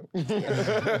break even.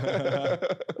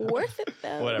 worth it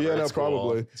though. Whatever. Yeah, no, it's cool.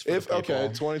 probably. It's for the Okay, people.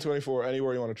 2024,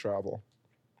 anywhere you want to travel.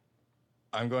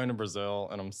 I'm going to Brazil,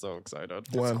 and I'm so excited.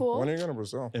 When? cool. When are you going to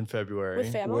Brazil? In February.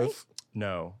 With family? With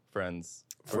No, friends.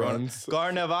 friends.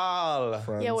 Carnival.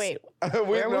 Friends. Yeah, wait. We-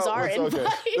 Where was our it's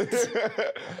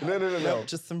invite? No. No,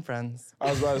 just some friends. I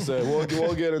was about to say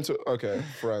we'll get into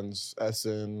friends. As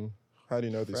in, how do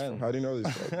you know these? Friends. How do you know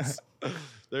these friends?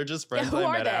 They're just friends who I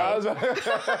are met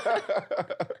they?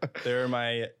 out. They're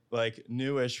my like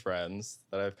newish friends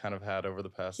that I've kind of had over the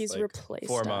past He's like, replaced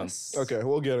 4 us. months. Okay,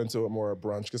 we'll get into it more at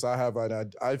brunch because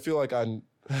I feel like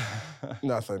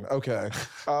nothing. Okay,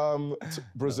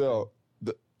 Brazil.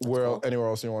 Where cool. anywhere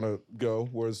else you want to go?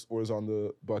 Where's on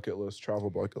the bucket list? Travel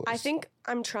bucket list. I think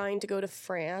I'm trying to go to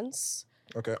France.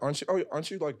 Okay, aren't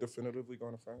you like definitively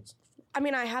going to France? I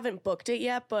mean, I haven't booked it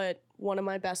yet, but one of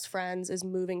my best friends is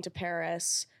moving to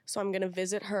Paris. So I'm going to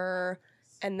visit her.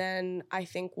 And then I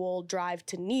think we'll drive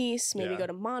to Nice, maybe Yeah. go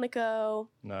to Monaco.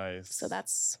 Nice. So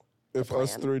that's, If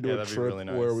us plan. three do Yeah, a that'd be trip, really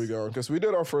where are we nice. going? Because we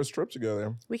did our first trip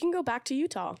together. we can go back to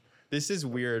Utah. This is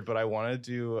weird, but I want to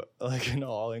do like an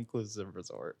all-inclusive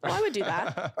resort. Oh, I would do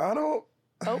that. I don't.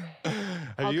 Oh,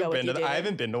 Have I'll you go with been you, to? I David.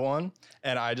 haven't been to one,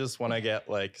 and I just want to get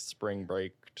like spring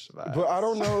break vibes. But I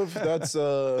don't know if that's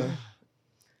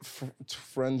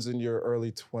friends in your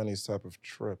early 20s type of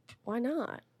trip. why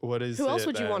not? What is? Who else it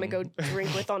would you want to go then?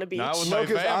 drink with on a beach? Not with No, my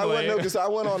because family. I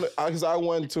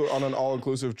went on an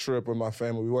all-inclusive trip with my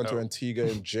family. We went to Oh. Antigua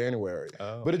in January,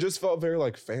 Oh. but it just felt very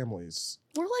like families.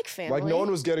 We're like family. Like no one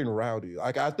was getting rowdy.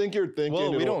 Like I think you're thinking.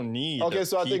 Well, we it'll- don't need Okay,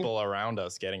 so I think- people around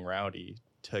us getting rowdy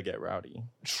to get rowdy.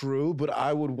 True, but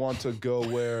I would want to go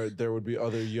where there would be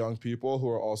other young people who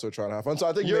are also trying to have fun. So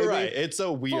I think You're maybe, right. It's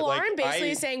so weird. Well, Lauren like,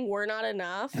 basically is saying we're not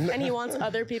enough, and he wants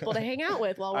other people to hang out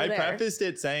with while we're I there. prefaced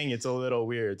it saying it's a little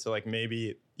weird. So like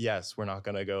maybe yes, we're not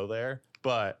gonna go there,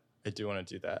 but I do want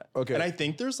to do that. Okay. And I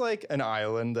think there's like an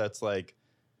island that's like,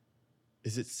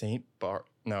 is it Saint Bar?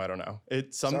 No, I don't know.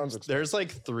 It's some. Sounds expensive. There's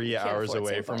like 3 Can't hours afford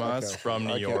away Saint from Bart's. us from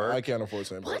New I York. can't afford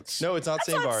St. What? Bart's. No, it's not That's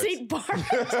Saint not Bart's. St.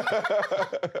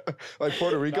 Bart. Like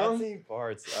Puerto Not Rico, Saint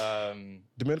Bart's.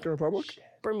 Dominican Republic,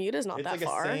 Bermuda's not It's that like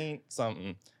far. a Saint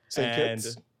something. St. And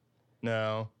Kitts.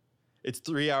 no, it's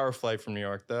 3-hour flight from New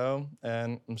York though,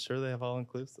 and I'm sure they have all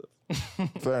inclusive.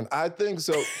 Fair. I think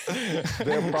so.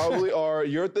 There probably are.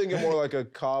 You're thinking more like a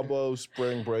Cabo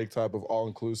spring break type of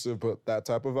all-inclusive, but that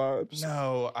type of vibes.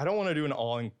 No, I don't want to do an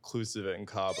all-inclusive in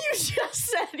Cabo. You just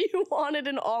said you wanted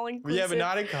an all-inclusive. Yeah, but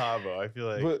not in Cabo. I feel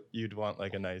like But- you'd want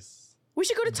like a nice We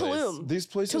should go to Place. Tulum. These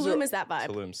places Tulum are is that vibe.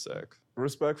 Tulum sick.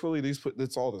 respectfully.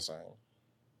 It's all the same.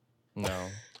 No,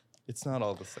 it's not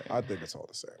all the same. I think it's all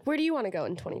the same. Where do you want to go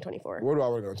in 2024? Where do I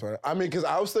want to go? I mean, because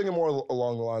I was thinking more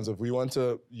along the lines of we went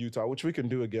to Utah, which we can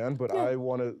do again, but I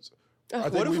want to. I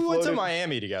think What if we went to floated-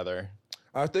 Miami together?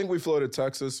 I think we floated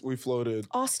Texas. We floated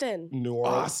Austin, New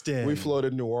Orleans. Austin. We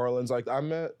floated New Orleans. Like I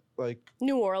met like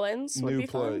New Orleans would new be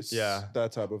fun. place. Yeah.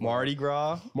 that type of vibe. Mardi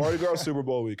Gras? Mardi Gras Super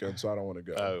Bowl weekend, so I don't want to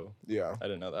go. Oh, Yeah, I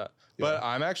didn't know that. Yeah. But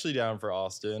I'm actually down for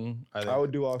Austin. I think I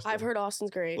would do Austin. I've heard Austin's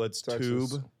great. let's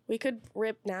Texas. tube. We could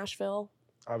rip Nashville.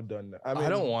 I've done that. I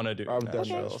don't want to do I've done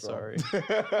Nashville. Nashville. Sorry.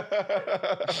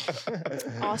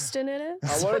 Austin it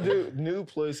is. I want to do new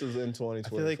places in I feel like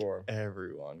 2024,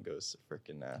 everyone goes to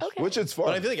freaking Nashville. Okay. which is fun.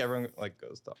 But I feel like everyone like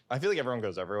goes to. I feel like everyone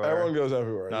goes everywhere. Everyone goes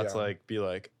everywhere. Not yeah. to like be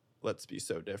like, let's be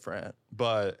so different.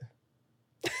 But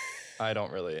I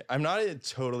don't really. I'm not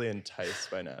totally enticed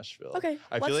by Nashville. Okay,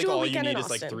 I let's feel like do a all you weekend in need is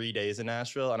like Austin. 3 days in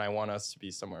Nashville, and I want us to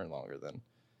be somewhere longer than.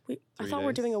 I 3 thought we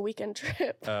were days. doing a weekend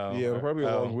trip. Oh, Yeah, probably a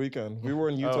oh. long weekend. We were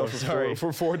in Utah Oh, for sorry.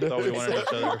 4 days. Thought we wanted each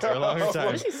other for a longer time.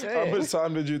 What did you say? How much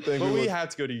time did you think? But we would- have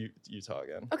to go to Utah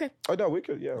again. Okay. Oh no, we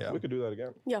could. Yeah, Yeah. we could do that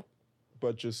again. Yeah.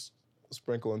 But just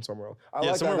sprinkle in somewhere else. I Yeah,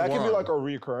 like that. somewhere That can be warm. like a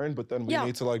reoccurring, but then we Yeah.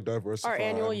 need to like diversify. Our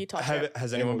annual Utah trip.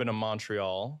 Has anyone been to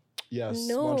Montreal? Yes,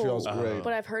 No. Montreal's great.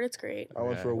 But I've heard it's great. I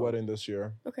went Yeah. for a wedding this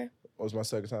year. Okay. It was my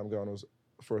second time going. It was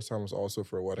first time was also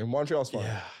for a wedding. Montreal's fun.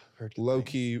 Yeah. Heard good Low things.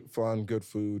 key, fun, good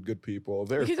food, good people.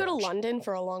 Very We could go to French. London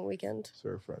for a long weekend.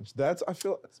 Very French. That's I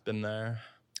feel It's been there.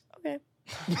 Okay.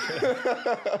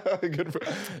 Good for,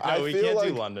 No, we can't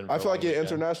do London for I a feel like long weekend.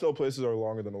 international places are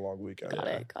longer than a long weekend. Got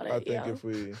it. I think Yeah. if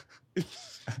we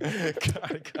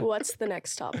What's the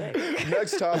next topic?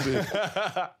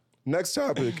 next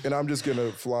topic, and I'm just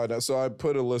gonna fly down. So I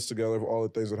put a list together of all the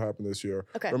things that happened this year.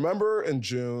 Okay. Remember in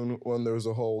June when there was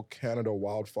a whole Canada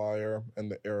wildfire and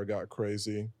the air got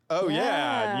crazy? Oh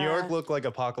yeah, Yeah. New York looked like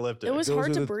apocalyptic. It was Those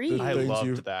hard are to the breathe. I things loved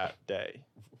you- that day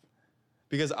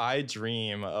because I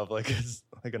dream of like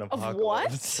an Of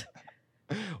apocalypse.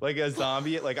 what? Like a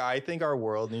zombie. Like I think our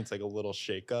world needs like a little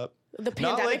shakeup. The Not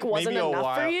pandemic like wasn't maybe a enough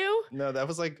for while- you? No, that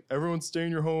was like everyone stay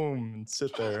in your home and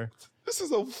sit there. This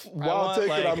is a want, wild take,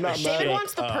 like, and I'm not a mad David at.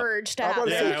 wants the up. purge to I'm about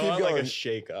to happen. say, Yeah, I keep want like going. a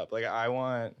shakeup. Like I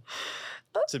want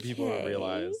to people to Okay.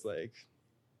 realize like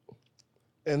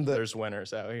And the there's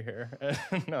winners out here.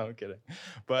 No, I'm kidding.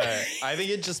 But I think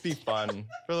it'd just be fun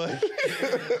for like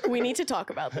We need to talk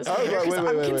about this I was later like, 'cause wait,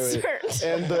 I'm wait. concerned.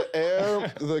 And the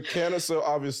air, the Canada, so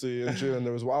obviously in June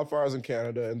there was wildfires in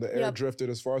Canada, and the air Yep. drifted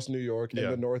as far as New York in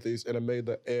Yeah. the Northeast, and it made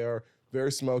the air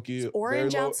very smoky.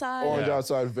 orange very low, outside. Orange Yeah.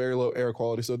 outside, very low air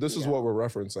quality. So this is Yeah. what we're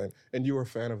referencing, and you were a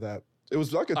fan of that. It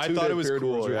was like a 2 I day thought it was period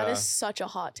where cool, was- That yeah. is such a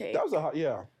hot take. That was a hot,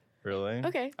 yeah. really.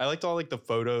 Okay. I liked all like the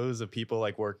photos of people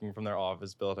like working from their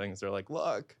office buildings. They're like,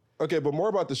 look. Okay, but more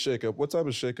about the shakeup. What type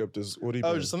of shakeup what do you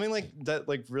Oh, mean? just something like that,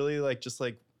 like really like just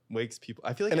like wakes people.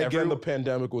 I feel like And again, every- the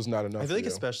pandemic was not enough. I feel like for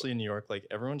you. especially in New York, like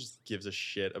everyone just gives a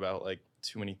shit about like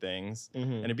too many things. Mhm.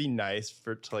 And it'd be nice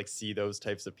to like see those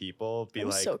types of people be I'm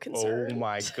like, so oh concerned.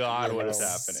 my God, what is I'm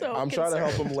happening? so- I'm trying to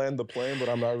help concerned. him land the plane, but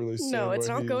I'm not really seeing No, it's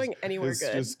where not he's- going anywhere it's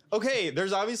good. just- Okay,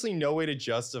 there's obviously no way to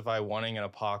justify wanting an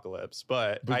apocalypse,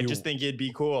 but But I you- just think it'd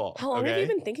be cool. How long okay? have you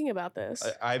been thinking about this?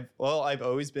 I've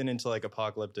always been into like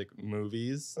apocalyptic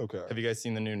movies. Okay. Have you guys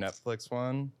seen the new Netflix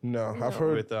one? No, No. I've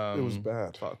heard With it was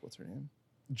bad. Fuck, what's her name?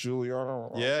 Juliana.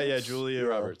 Yeah, Roberts? Julia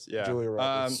Roberts. Yeah. Julia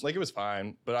Roberts. Like it was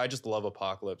fine, but I just love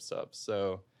apocalypse stuff.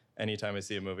 So anytime I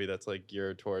see a movie that's like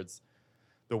geared towards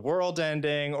the world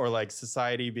ending or like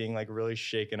society being like really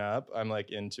shaken up, I'm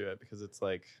like into it because it's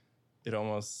like it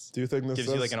almost Do you think this gives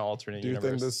says, you like an alternate Do you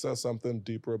universe. think this says something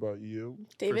deeper about you?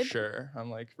 David For sure. I'm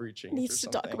like reaching needs for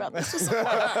to talk something. about this with I was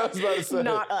about to say, someone,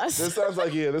 not us. This sounds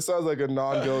like this sounds like a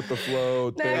non-go with the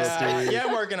flow Next. therapy, Yeah,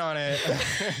 I'm working on it.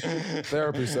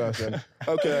 therapy session.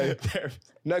 Okay, There-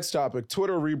 next topic: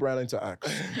 Twitter rebranding to X.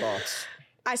 Thoughts?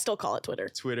 I still call it Twitter.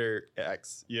 Twitter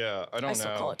X. Yeah, I don't I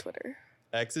still know. call it Twitter.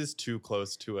 X is too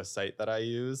close to a site that I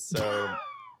use, so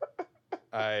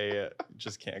I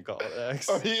just can't call it X.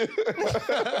 Are you?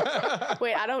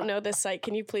 Wait, I don't know this site.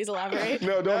 Can you please elaborate?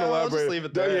 No, don't No, I'll elaborate. just leave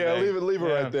it Don't- there, Yeah, like, leave it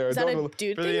yeah. right there. Is that a Don't.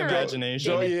 dude for thing the or a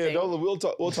imagination. David Yeah, thing? don't.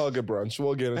 We'll talk at brunch.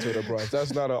 We'll get into it at brunch.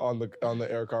 That's not on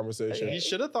the air conversation. He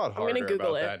should have thought I'm gonna harder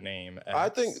Google about it. that name. I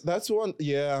X. think that's one.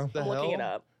 Yeah, the I'm looking it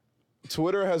hell? up.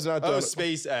 Twitter has not done. Oh,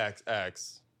 Space X.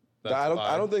 That's I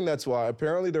why. don't think that's why.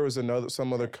 Apparently, there was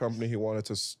some other company he wanted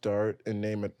to start and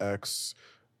name it X,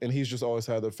 and he's just always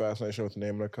had the fascination with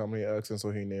naming a company X, and so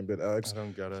he named it X. I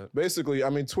don't get it. Basically, I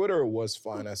mean, Twitter was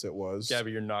fine as it was.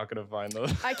 Gabby, you're not gonna find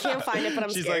those. I can't find it, but I'm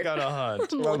She's scared. like on a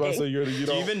hunt. I'm I was about to say looking. you Do you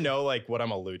don't. even know like what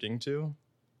I'm alluding to?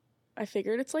 I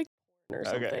figured it's like or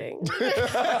Okay.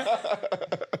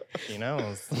 something. He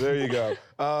knows. There you go.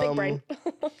 Big brain.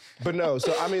 But no,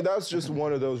 so I mean, that's just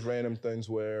one of those random things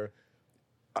where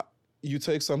you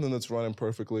take something that's running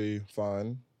perfectly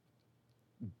fine,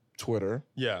 Twitter,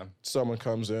 Yeah. someone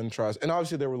comes in, tries, and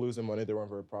obviously they were losing money, they weren't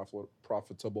very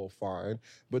profitable, fine,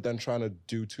 but then trying to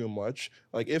do too much.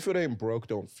 Like, if it ain't broke,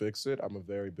 don't fix it. I'm a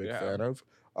very big Yeah. fan of.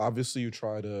 Obviously, you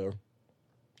try to,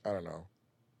 I don't know,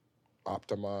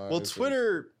 optimize. Well, and-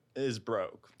 Twitter is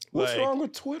broke. What's Like, wrong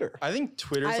with Twitter? I think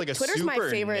Twitter's like a Twitter's my super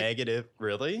favorite- negative.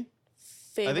 Really?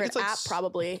 Favorite it's like app,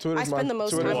 probably. Twitter's I spend the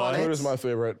most Twitter- time on Twitter's it. my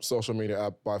favorite social media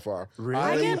app by far. Really?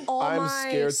 I get all I'm my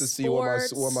scared to see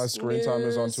what my screen time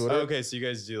is on news, Twitter. Okay, so you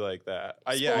guys do like that.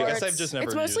 Yeah, I guess I've sports. just never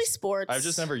It's mostly used, sports. I've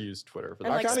just never used Twitter for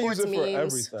and that. like kinda use sports it for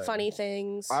memes, everything. funny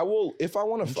things. I will, if I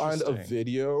want to find a Interesting.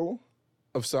 video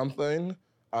of something,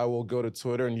 I will go to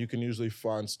Twitter, and you can usually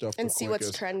find stuff And the see what's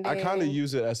quickest. I kind of trending.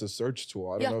 use it as a search tool.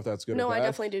 I don't Yeah. know if that's good No, or I bad.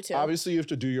 definitely do too. Obviously, you have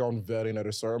to do your own vetting at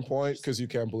a certain point because you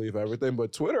can't believe everything.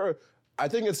 But Twitter, I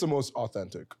think it's the most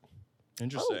authentic.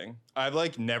 Interesting. I've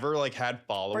like never like had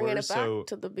followers. Bringing it back so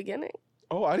to the beginning.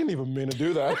 Oh, I didn't even mean to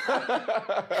do that.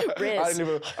 Riz.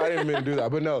 I didn't mean to do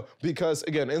that. But no, because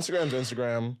again, Instagram's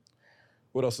Instagram.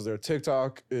 What else is there?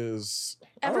 TikTok is.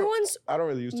 Everyone's I don't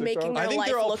really use TikTok. making I their think life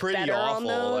they're all look pretty better on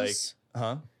awful. Like, those.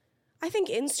 huh? I think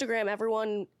Instagram,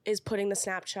 everyone is putting the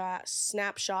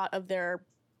snapshot of their.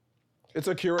 It's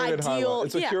a curated Ideal- highlight.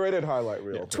 It's a yeah. curated highlight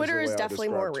reel. Yeah. the Twitter way is I definitely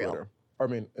describe more real. Twitter.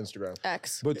 Instagram.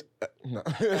 X. But no.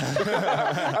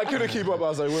 I couldn't keep up. I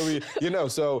was like, where we,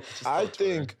 so I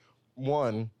think,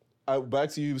 back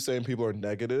to you saying people are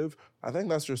negative, I think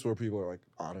that's just where people are like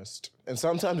honest. And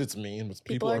sometimes it's mean, but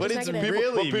people are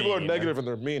negative and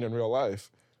they're mean in real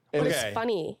life. And But it's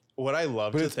funny. What I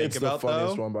love to think about, it's the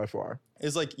funniest though, one by far.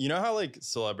 is like, you know how like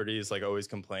celebrities like always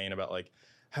complain about like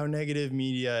how negative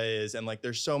media is and like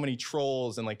there's so many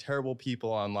trolls and like terrible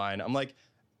people online. I'm like,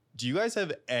 do you guys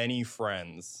have any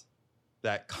friends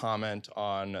that comment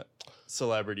on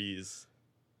celebrities'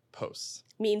 posts?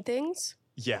 Mean things?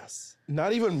 Yes.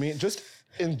 Not even mean, just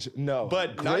no.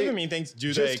 But not even mean things,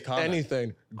 do they Just comment?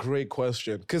 anything. Great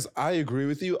question. Because I agree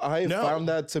with you. I found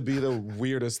that to be the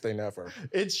weirdest thing ever.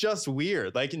 It's just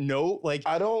weird. Like,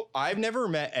 I've never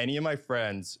met any of my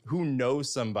friends who know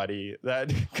somebody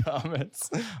that comments.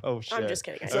 Oh, shit. I'm just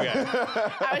kidding. Okay.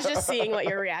 I was just seeing what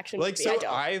your reaction would Like, be. so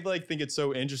I don't. I think it's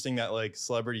so interesting that like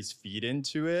celebrities feed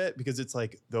into it because it's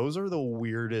like, those are the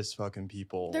weirdest fucking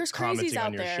people There's commenting crazies on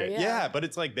out your there, shit. yeah. But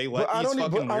it's like they let these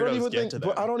fucking weirdos get to them.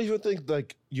 But I don't even think like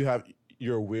you're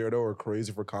a weirdo or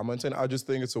crazy for commenting. I just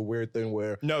think it's a weird thing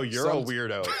where No, you're a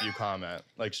weirdo if you comment,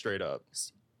 like straight up.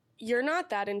 You're not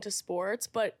that into sports,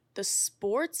 but the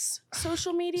sports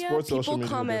social media, Sports social people media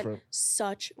are comment different.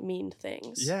 such mean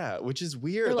things. Yeah, which is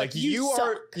weird. They're Like like, "You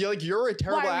suck. you're a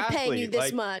terrible Why are we athlete. paying you this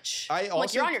Like, much? I I'm like,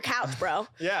 also- you're on your couch, bro.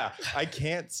 Yeah, I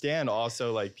can't stand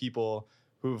also like people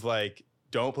who've like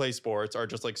don't play sports, are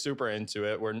just like super into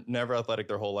it, were never athletic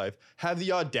their whole life, have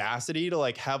the audacity to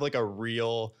like have like a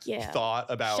real thought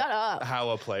about Shut up. how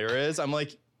a player is. I'm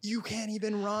like, you can't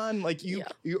even run. Like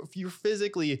you're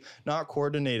physically not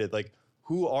coordinated. Like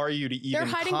who are you to even They're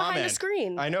hiding comment? behind the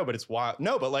screen. I know, but it's wild.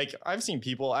 No, but like I've seen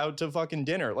people out to fucking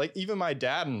dinner. Like even my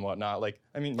dad and whatnot. Like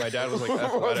I mean, my dad was like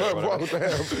athletic or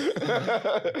whatever.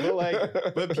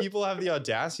 but people have the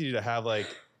audacity to have like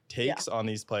takes on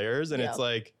these players, and it's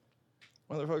like,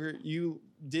 motherfucker, you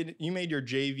made your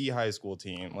JV high school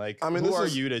team. Like, I mean, who are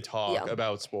you to talk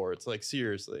about sports? Like,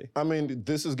 seriously. I mean,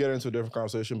 this is getting into a different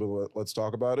conversation, but let's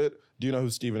talk about it. Do you know who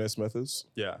Stephen A. Smith is?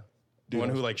 Yeah. The one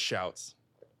who like shouts.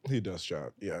 He does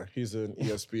shout. Yeah. He's an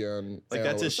ESPN like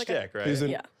that's his shtick, right?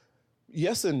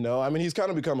 Yes and no. I mean, he's kind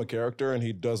of become a character and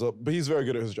he does but he's very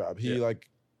good at his job. He like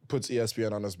puts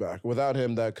ESPN on his back. Without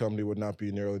him, that company would not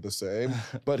be nearly the same.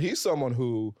 But he's someone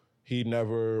who he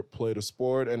never played a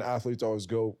sport, and athletes always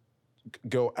go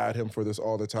at him for this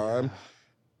all the time.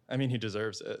 I mean, he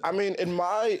deserves it. I mean,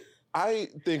 I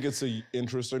think it's an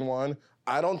interesting one.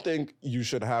 I don't think you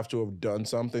should have to have done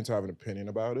something to have an opinion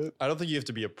about it. I don't think you have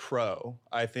to be a pro.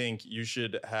 I think you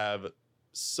should have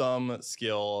some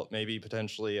skill, maybe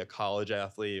potentially a college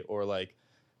athlete or like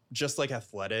just like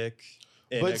athletic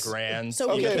in a grand scheme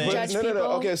of things.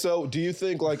 No. Okay, so do you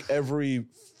think like every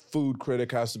food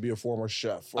critic has to be a former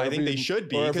chef? I think they should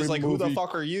be, because like who the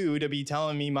fuck are you to be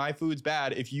telling me my food's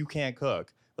bad if you can't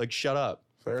cook? Like shut up.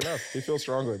 Fair enough. He feels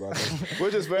strongly about that.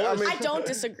 Which is very, I don't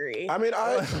disagree. I mean,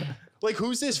 like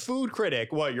who's this food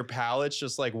critic? What, your palate's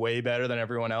just like way better than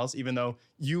everyone else, even though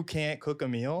you can't cook a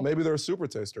meal? Maybe they're a super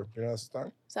taster. You know that's the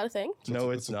thing? Is that a thing? No,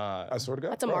 it's not. I swear to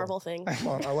God. That's a Marvel thing. Come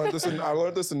on, I learned this in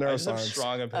neuroscience. I just have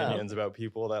strong opinions about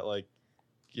people that like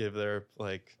give their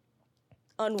like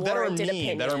unwarranted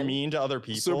opinion. That are mean to other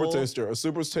people. Super taster. A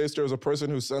super taster is a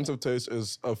person whose sense of taste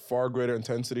is of far greater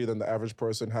intensity than the average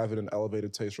person having an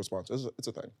elevated taste response. It's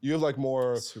a thing. You have like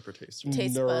more super taster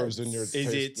nerves in your taste.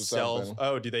 Is it self?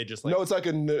 Oh, do they just like? No, it's like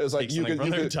you can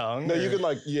their tongue. No, you can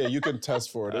like you can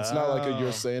test for it. It's not like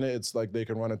you're saying it. It's like they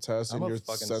can run a test and I'm your a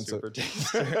fucking sense super it.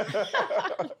 taster.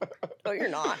 Oh, you're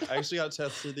not. I actually got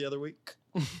tested the other week.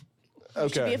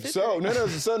 Okay, so in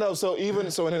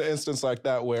an instance like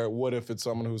that, where what if it's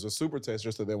someone who's a super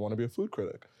taster so they want to be a food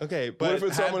critic? Okay, but if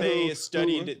it's have someone they who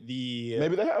studied the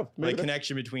maybe they have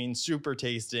connection between super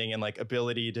tasting and like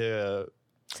ability to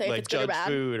say like judge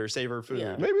food or savor food?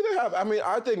 Yeah. Maybe they have. I mean,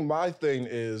 I think my thing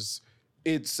is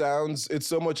it's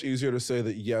so much easier to say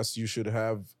that yes, you should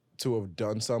have to have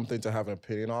done something to have an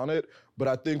opinion on it, but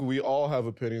I think we all have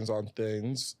opinions on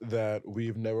things that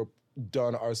we've never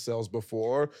done ourselves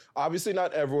before. Obviously,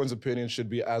 not everyone's opinion should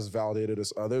be as validated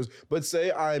as others, but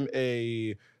say I'm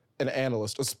an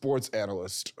analyst, a sports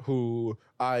analyst, who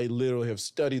I literally have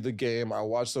studied the game, I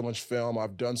watched so much film,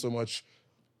 I've done so much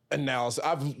analysis.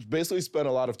 I've basically spent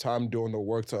a lot of time doing the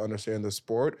work to understand the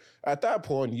sport. At that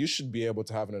point, you should be able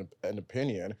to have an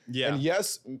opinion. Yeah. And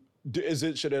yes,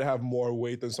 should it have more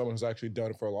weight than someone who's actually done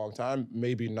it for a long time?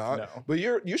 Maybe not. No. But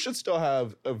you should still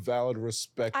have a valid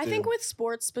respect. I think with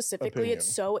sports specifically, opinion. it's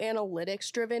so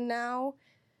analytics driven now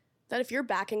that if you're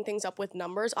backing things up with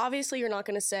numbers, obviously you're not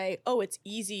going to say, oh, it's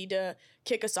easy to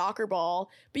kick a soccer ball,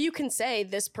 but you can say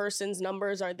this person's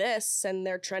numbers are this and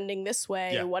they're trending this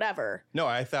way, whatever. No,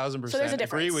 I 1,000% So there's a agree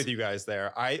difference. with you guys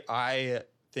there. I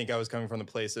think I was coming from the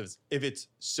place of if it's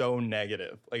so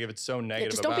negative, like if it's so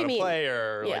negative just don't about be a mean.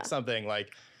 player or Yeah. like something,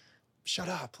 like shut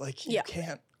up, like you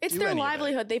can't. It's do their any of it.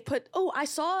 livelihood. They put, I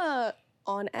saw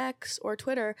on X or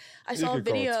Twitter, I You saw a could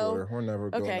call it video. Twitter. We're never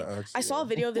going Okay, to X. I saw a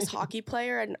video of this hockey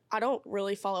player, and I don't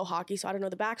really follow hockey, so I don't know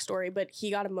the backstory, but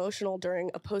he got emotional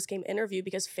during a post-game interview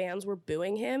because fans were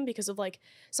booing him because of like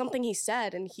something he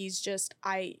said, and he says,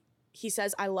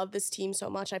 I love this team so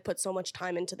much, I put so much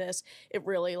time into this, it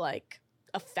really like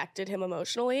affected him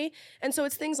emotionally. And so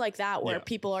it's things like that where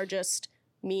people are just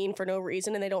mean for no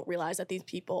reason, and they don't realize that these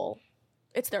people,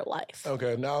 it's their life.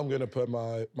 Okay, now I'm gonna put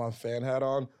my fan hat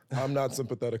on. I'm not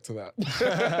sympathetic to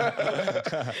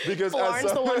that. Because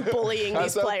Lauren's the one bullying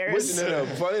these players. No.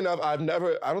 Funny enough, I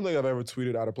don't think I've ever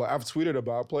tweeted out a player. I've tweeted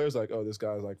about players like, oh, this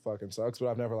guy's like fucking sucks, but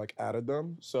I've never like added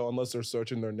them. So unless they're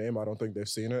searching their name, I don't think they've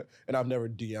seen it. And I've never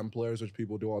DM players, which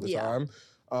people do all the time.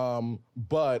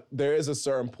 But there is a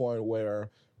certain point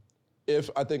where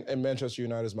I think in Manchester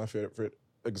United is my favorite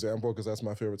example because that's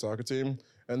my favorite soccer team.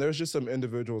 And there's just some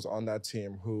individuals on that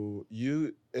team who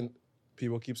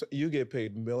people keep saying, you get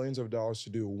paid millions of dollars to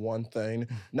do one thing,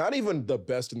 not even the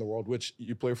best in the world, which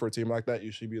you play for a team like that, you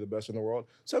should be the best in the world.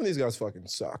 Some of these guys fucking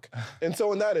suck. And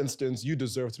so in that instance, you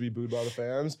deserve to be booed by the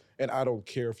fans, and I don't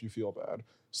care if you feel bad.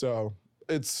 So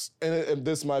and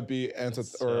this might be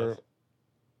or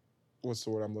what's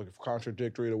the word I'm looking for?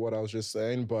 Contradictory to what I was just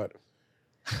saying, but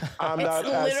I'm It's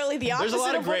literally the opposite There's a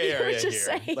lot of of what gray you were area just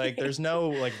here. saying. Like there's no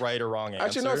like right or wrong answer.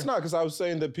 Actually, no, it's not, because I was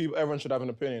saying that everyone should have an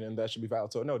opinion and that should be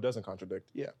valid. So no, it doesn't contradict.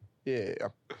 Yeah.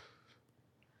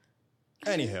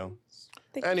 Anywho.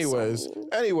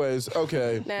 Anyways,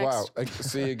 okay. Next. Wow.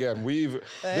 See again, this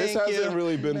Thank hasn't you.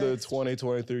 really been Next. the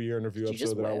 2023 year interview Did you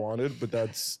just episode that I win? wanted, but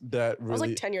that That was really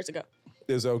like 10 years ago.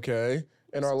 is okay.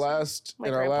 In our last My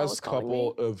grandpa was last calling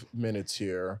couple of minutes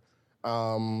here,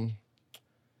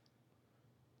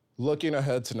 looking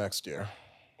ahead to next year,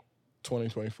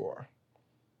 2024,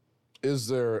 is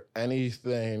there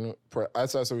anything,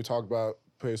 as I said, we talked about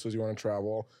places you want to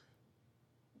travel.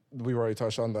 We've already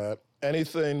touched on that.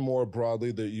 Anything more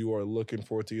broadly that you are looking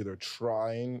forward to either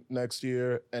trying next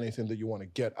year, anything that you want to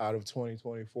get out of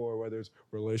 2024, whether it's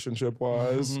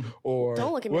relationship-wise or...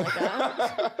 Don't look at me like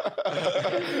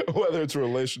that. Whether it's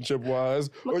relationship-wise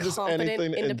I'm or a just confident,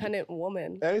 anything... independent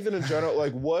woman. Anything in general,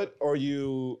 like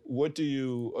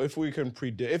if we can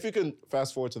predict, if you can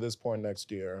fast forward to this point next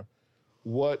year,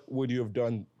 what would you have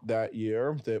done that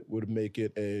year that would make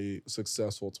it a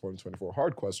successful 2024?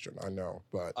 Hard question, I know,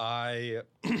 but...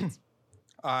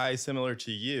 I similar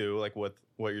to you, like what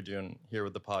you're doing here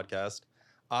with the podcast,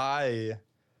 I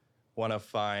want to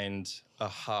find a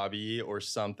hobby or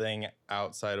something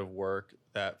outside of work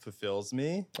that fulfills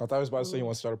me. I thought I was about to say you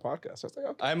want to start a podcast. I was like,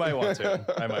 okay. I might want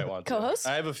to. Co-host?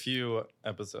 I have a few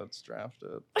episodes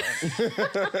drafted.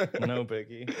 No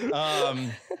biggie.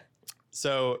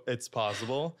 So it's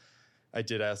possible. I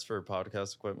did ask for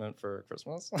podcast equipment for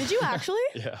Christmas. Did you actually?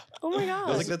 Yeah. Oh my I gosh.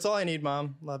 was like, that's all I need,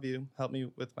 Mom. Love you. Help me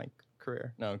with my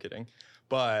career. No, I'm kidding.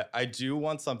 But I do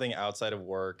want something outside of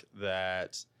work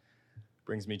that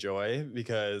brings me joy,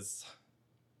 because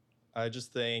I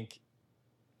just think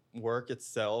work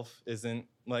itself isn't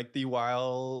like the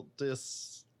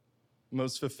wildest,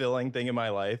 most fulfilling thing in my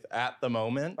life at the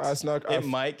moment. It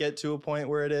might get to a point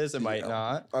where it is. It might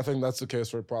not. I think that's the case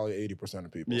for probably 80%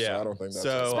 of people. Yeah. So I don't think that's...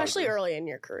 Especially early in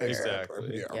your career.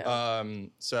 Exactly. Yeah.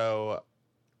 So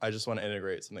I just want to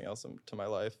integrate something else into my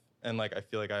life. And like, I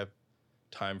feel like I have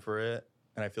time for it.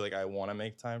 And I feel like I want to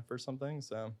make time for something.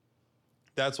 So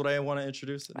that's what I want to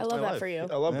introduce into I love my that life. for you.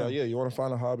 I love that. Yeah, you want to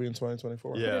find a hobby in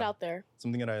 2024. Yeah. Put it out there.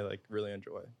 Something that I like really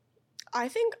enjoy. I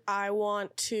think I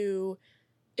want to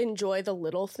enjoy the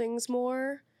little things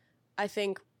more. I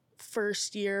think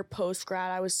first year post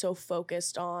grad, I was so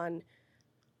focused on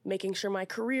making sure my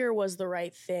career was the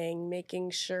right thing,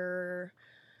 making sure,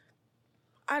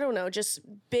 I don't know, just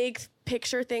big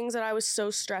picture things that I was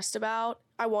so stressed about.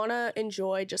 I want to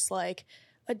enjoy just like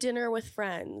a dinner with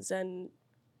friends and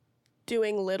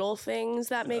doing little things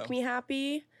that make me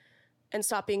happy, and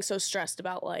stop being so stressed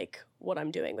about like what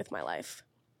I'm doing with my life.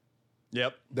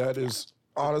 Yep. That is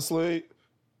honestly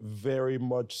very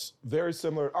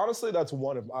similar. Honestly, that's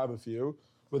one of, I have a few,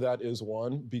 but that is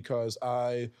one, because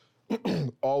I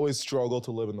always struggle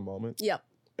to live in the moment. Yep.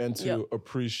 And to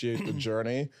appreciate the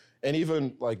journey. And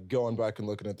even like going back and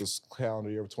looking at this calendar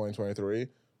year of 2023,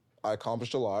 I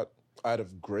accomplished a lot. I had a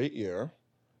great year.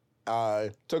 I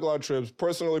took a lot of trips,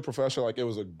 personally, professionally. Like, it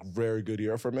was a very good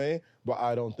year for me, but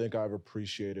I don't think I've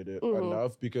appreciated it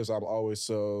enough because I'm always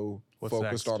so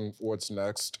focused on what's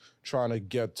next, trying to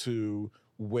get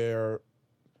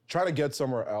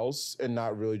somewhere else and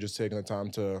not really just taking the time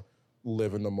to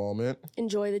live in the moment.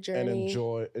 Enjoy the journey.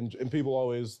 And people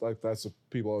always, like, that's what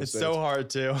people always It's say. so hard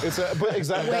too. But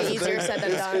exactly. Way that's the easier thing. said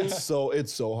than done.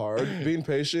 It's so hard. Being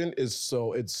patient is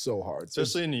so hard.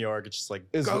 Especially in New York, it's just like,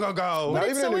 It's- go, go, go. Not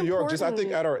it's even so in New York, just I think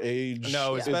important. at our age.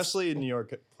 No, it's- especially in New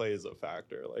York, it plays a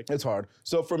factor. Like, It's hard.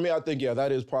 So for me, I think, yeah,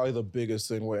 that is probably the biggest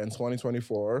thing where in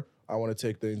 2024, I want to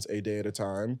take things a day at a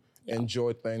time,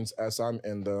 enjoy things as I'm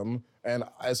in them. And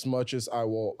as much as I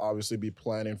will obviously be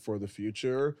planning for the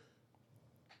future,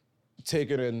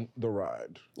 take it in the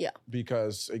ride. Yeah.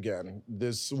 Because again,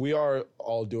 we are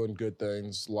all doing good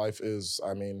things. Life is,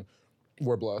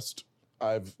 we're blessed.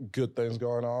 I have good things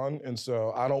going on. And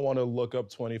so I don't want to look up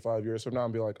 25 years from now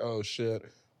and be like, oh shit,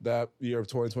 that year of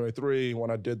 2023, when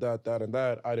I did that, and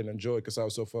that, I didn't enjoy it because I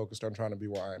was so focused on trying to be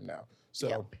where I am now. So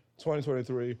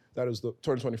 2023, that is the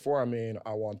 2024,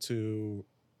 I want to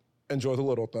enjoy the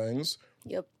little things.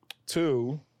 Yep.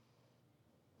 2,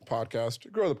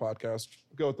 grow the podcast,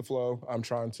 go with the flow. I'm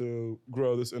trying to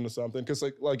grow this into something because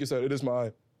like you said, it is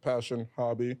my passion,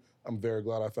 hobby. I'm very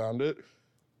glad I found it.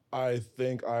 I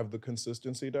think I have the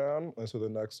consistency down, and so the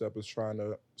next step is trying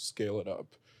to scale it up.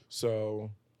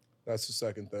 So that's the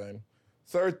second thing.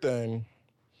 Third thing,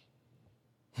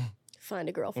 Find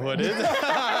a girlfriend. what is it? Find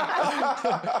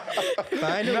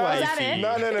a that wifey. it?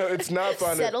 no, it's not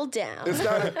finding. Settle down. It's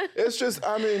not. It's just.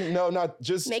 Not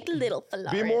just. Make little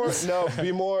Philbin.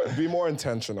 Be more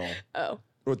intentional Oh.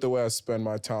 with the way I spend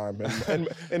my time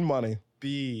and money.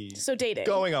 Be So dating.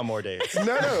 going on more dates.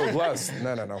 No, less.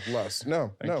 No, less.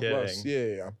 No, less.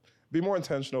 kidding. Yeah. Be more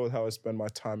intentional with how I spend my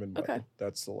time and money. Okay.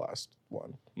 That's the last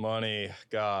one. Money,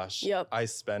 gosh. Yep. I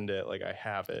spend it like I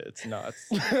have it. It's nuts.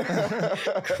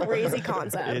 Crazy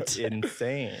concept. It's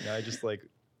insane. I just like,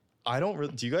 I don't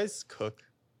really, do you guys cook?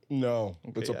 No,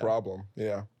 it's a yeah. problem.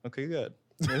 Yeah. Okay, good.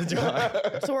 Neither do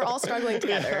I. So we're all struggling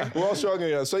together. We're all struggling,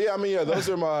 yeah. So yeah, those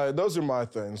are my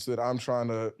things that I'm trying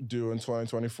to do in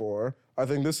 2024. I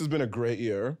think this has been a great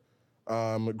year.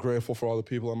 I'm grateful for all the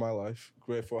people in my life.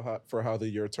 Grateful for how the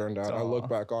year turned out. I look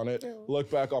back on it. Look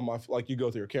back on you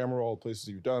go through your camera, all the places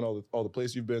you've done, all the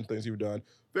places you've been, things you've done.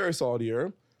 Very solid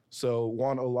year. So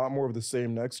want a lot more of the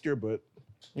same next year, but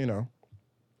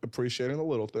appreciating the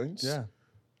little things. Yeah.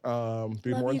 Be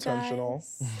Love more you intentional.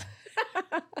 guys.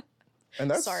 And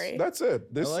that's Sorry. That's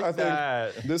it. This I like think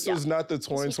that. this was not the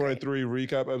 2023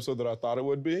 recap episode that I thought it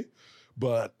would be,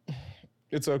 but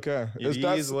it's okay. It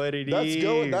is what it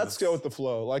is. That's go with the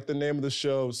flow. Like the name of the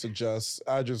show suggests,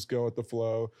 I just go with the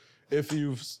flow. If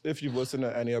you've listened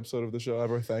to any episode of the show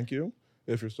ever, thank you.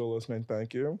 If you're still listening,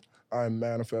 thank you. I'm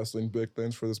manifesting big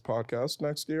things for this podcast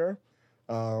next year.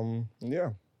 Yeah.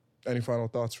 Any final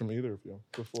thoughts from either of you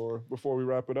before we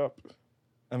wrap it up?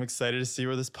 I'm excited to see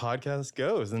where this podcast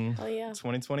goes in Oh, yeah.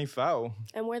 2025.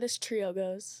 And where this trio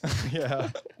goes. Yeah.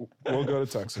 We'll go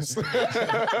to Texas. To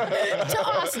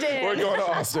Austin. We're going to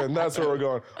Austin. That's where we're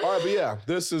going. All right, but yeah,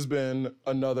 this has been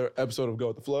another episode of Go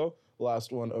With The Flow.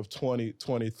 Last one of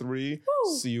 2023.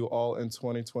 Woo. See you all in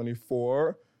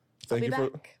 2024. Thank I'll you be for.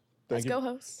 back. Thank Let's you. go,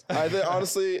 host. I think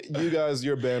honestly, you guys,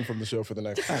 you're banned from the show for the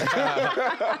next.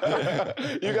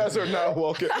 You guys are not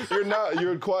welcome. You're not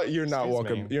Excuse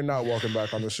welcome. me. You're not welcome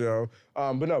back on the show.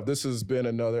 But no, this has been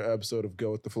another episode of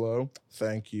Go With The Flow.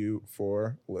 Thank you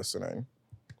for listening.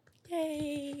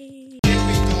 Yay.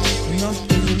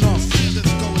 Enough is enough. Let's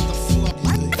go with the flow.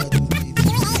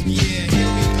 Yeah,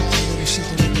 here we go.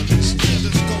 Let's go with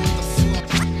the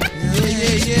flow.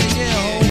 Yeah.